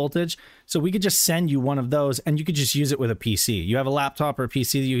line voltage. So we could just send you one of those, and you could just use it with a PC. You have a laptop or a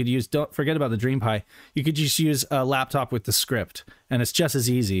PC that you could use. Don't forget about the DreamPi. You could just use a laptop with the script, and it's just as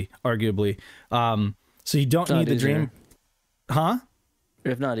easy, arguably. So you don't need the Dream. Huh?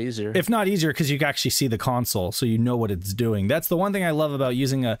 If not easier, because you can actually see the console, so you know what it's doing. That's the one thing I love about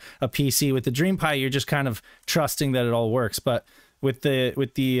using a PC. With the DreamPi, you're just kind of trusting that it all works. But with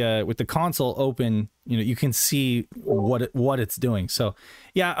the console open, you can see what it's doing. So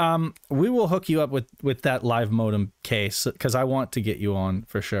we will hook you up with that live modem case because I want to get you on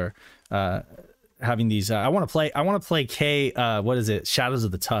for sure. Having these, I want to play K. What is it? Shadows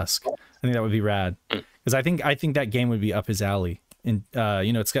of the Tusk. I think that would be rad because I think that game would be up his alley. And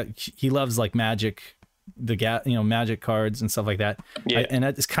he loves magic, magic cards and stuff like that. Yeah. And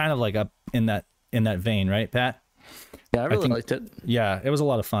it's kind of up in that vein, right, Pat? Yeah, I really liked it. Yeah, it was a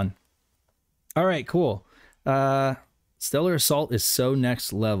lot of fun. All right, cool. Stellar Assault is so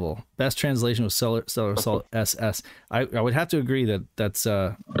next level. Best translation was Stellar Assault SS. I would have to agree that it's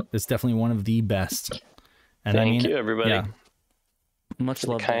definitely one of the best. And Thank you, everybody. Yeah. Much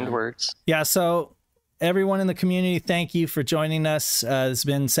love. Kind words. Yeah, so everyone in the community, thank you for joining us. It's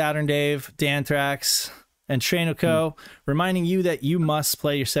been Saturn Dave, Dan Thrax, and Trainoco, reminding you that you must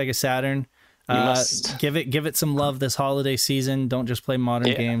play your Sega Saturn. Give it some love this holiday season. Don't just play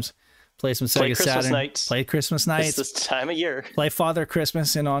modern games. Play some Sega Saturn. Nights. Play Christmas nights. It's this time of year. Play Father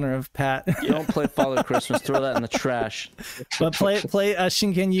Christmas in honor of Pat. Don't play Father Christmas. Throw that in the trash. But play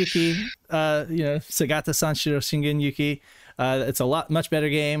Shingen Yuki. Sagata Sanshiro Shingen Yuki. It's a much better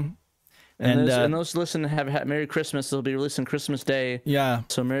game. And those listen have Merry Christmas. They'll be released on Christmas Day. Yeah.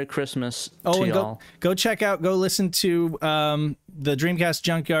 So Merry Christmas to y'all. Go listen to the Dreamcast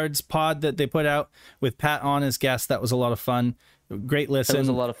Junkyards pod that they put out with Pat on as guest. That was a lot of fun. Great listen. It was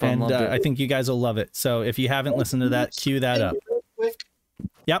a lot of fun. And I think you guys will love it. So if you haven't listened to that, cue that up.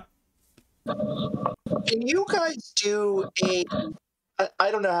 Yep. Can you guys do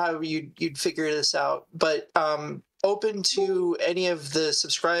I don't know how you'd figure this out, but open to any of the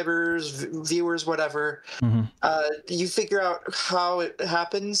subscribers, viewers, whatever. You figure out how it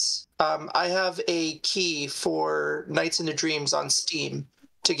happens. I have a key for Nights into Dreams on Steam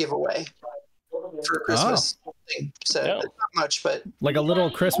to give away for Christmas. So it's not much, but like a little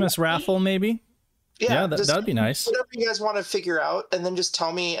Christmas raffle, maybe. Yeah, that'd be nice. Whatever you guys want to figure out, and then just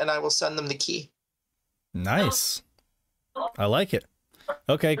tell me, and I will send them the key. Nice. I like it.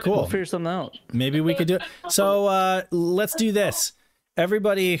 Okay, cool. We'll figure something out. Maybe we could do it. So let's do this.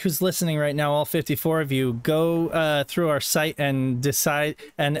 Everybody who's listening right now, all 54 of you, go through our site and decide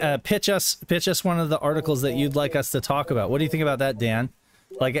and pitch us one of the articles that you'd like us to talk about. What do you think about that, Dan?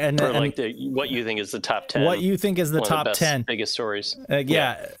 What you think is the top 10. What you think is the top 10 biggest stories? And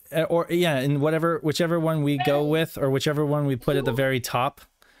whichever one we go with, or whichever one we put at the very top.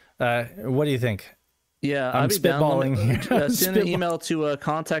 What do you think? Yeah, I'm spitballing here. Send an email to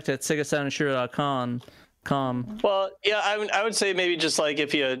contact@segasoundandshiro.com. Well, yeah, I would say maybe just like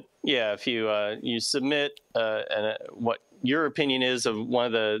if you submit what your opinion is of one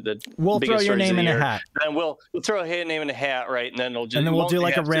of the we'll throw your name in a hat. Then we'll throw a name in a hat, right? And then we'll do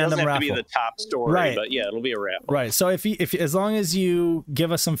like a random raffle. It doesn't have to be the top story, right? But yeah, it'll be a raffle. Right. So if as long as you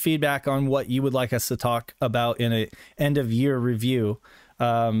give us some feedback on what you would like us to talk about in a end of year review.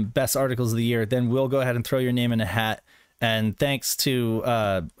 Best articles of the year, then we'll go ahead and throw your name in a hat. And thanks to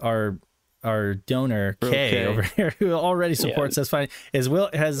our donor Kay over here, who already supports us fine,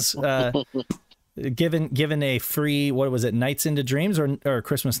 has given a free, what was it, Nights into Dreams or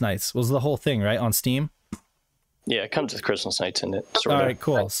Christmas Nights was the whole thing, right, on Steam. Yeah, it comes with Christmas Nights in it. All right,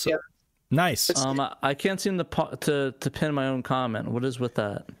 cool. So, nice. I can't seem to pin my own comment. What is with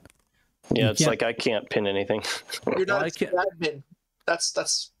that? Yeah, it's like I can't pin anything. You're not admin.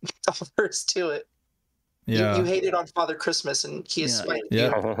 That's all there is to it. Yeah. You hated on Father Christmas, and he is spite. I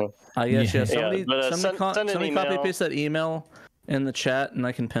guess, yeah. Somebody copy paste that email in the chat, and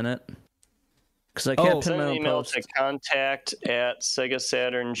I can pin it. Because I can't pin my own post. To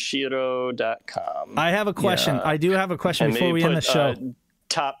contact@segasaturnsshiro.com. I have a question. I do have a question before we end the show.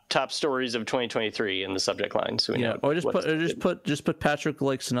 Top stories of 2023 in the subject line, so we know. Or just put Patrick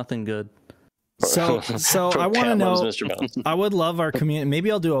likes nothing good. So I want to know, I would love our community.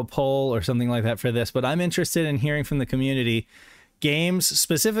 Maybe I'll do a poll or something like that for this, but I'm interested in hearing from the community games,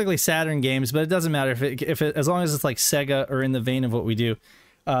 specifically Saturn games, but it doesn't matter if it, as long as it's like Sega or in the vein of what we do.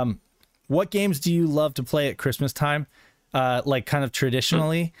 What games do you love to play at Christmas time? Like kind of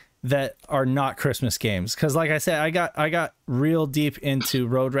traditionally that are not Christmas games. Cause like I said, I got real deep into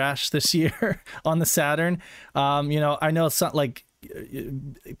Road Rash this year on the Saturn. I know it's not like,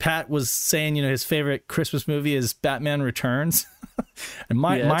 Pat was saying, his favorite Christmas movie is Batman Returns, and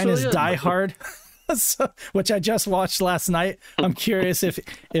mine is Die Hard, which I just watched last night. I'm curious if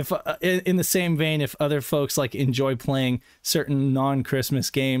in the same vein, if other folks like enjoy playing certain non-Christmas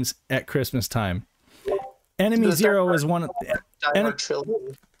games at Christmas time. Enemy Zero is one of David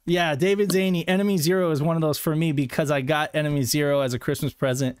Zaney. Enemy Zero is one of those for me because I got Enemy Zero as a Christmas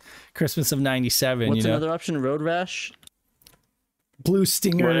present, Christmas of '97. What's another option? Road Rash. Blue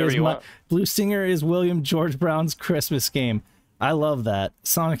Stinger is William George Brown's Christmas game. I love that.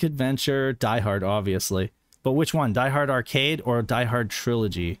 Sonic Adventure, Die Hard, obviously. But which one? Die Hard Arcade or Die Hard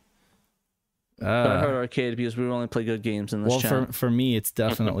Trilogy? Die Hard Arcade, because we only play good games in this channel. For me, it's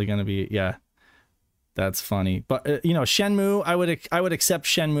definitely going to be, that's funny. But Shenmue, I would accept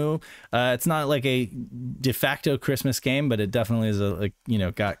Shenmue. It's not like a de facto Christmas game, but it definitely is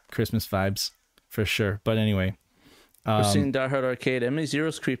got Christmas vibes for sure. But anyway. We're seeing Die Hard Arcade. Enemy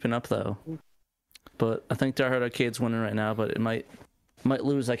Zero's creeping up, though. but I think Die Hard Arcade's winning right now, but it might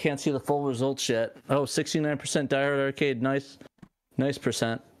lose. I can't see the full results yet. Oh, 69% Die Hard Arcade. Nice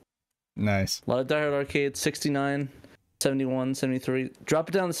percent. Nice. A lot of Die Hard Arcade. 69, 71, 73. Drop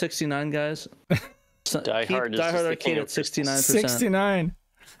it down to 69, guys. Die Hard Arcade at 69%. 69.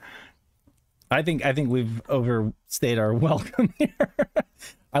 I think we've overstayed our welcome here.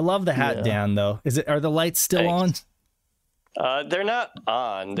 I love the hat, Dan. Though, are the lights still on? They're not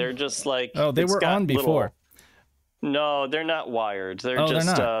on. They're just like they were on before. No, they're not wired. They're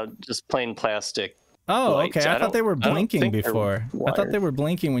just plain plastic. Oh, lights. okay. I thought they were blinking before. I thought they were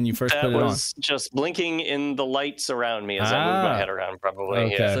blinking when you first put it on. That was just blinking in the lights around me as I moved my head around, probably.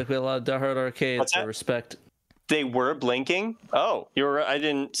 Okay. Yeah. It's like we allowed Die Hard Arcade to respect. They were blinking? Oh, you're right. I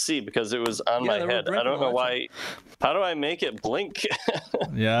didn't see because it was on my head. I don't know why. How do I make it blink?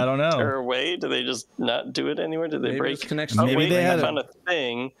 Yeah, I don't know. Is there a way? Do they just not do it anywhere? Do they break? Maybe they had a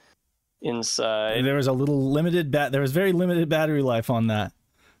thing inside. There was a little there was very limited battery life on that.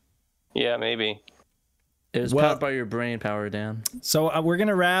 Yeah, maybe. It was powered by your brain power, Dan. So we're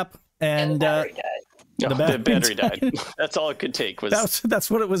gonna wrap, and the battery died. That's all it could take.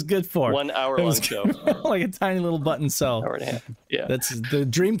 That's what it was good for. 1 hour long show, like a tiny little button cell. Hour and a half. Yeah, that's the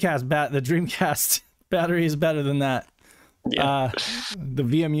Dreamcast The Dreamcast battery is better than that. Yeah. The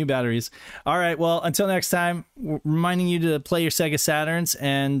VMU batteries. All right. Well, until next time, we're reminding you to play your Sega Saturns,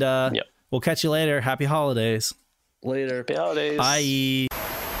 and we'll catch you later. Happy holidays. Later. Happy holidays. Bye.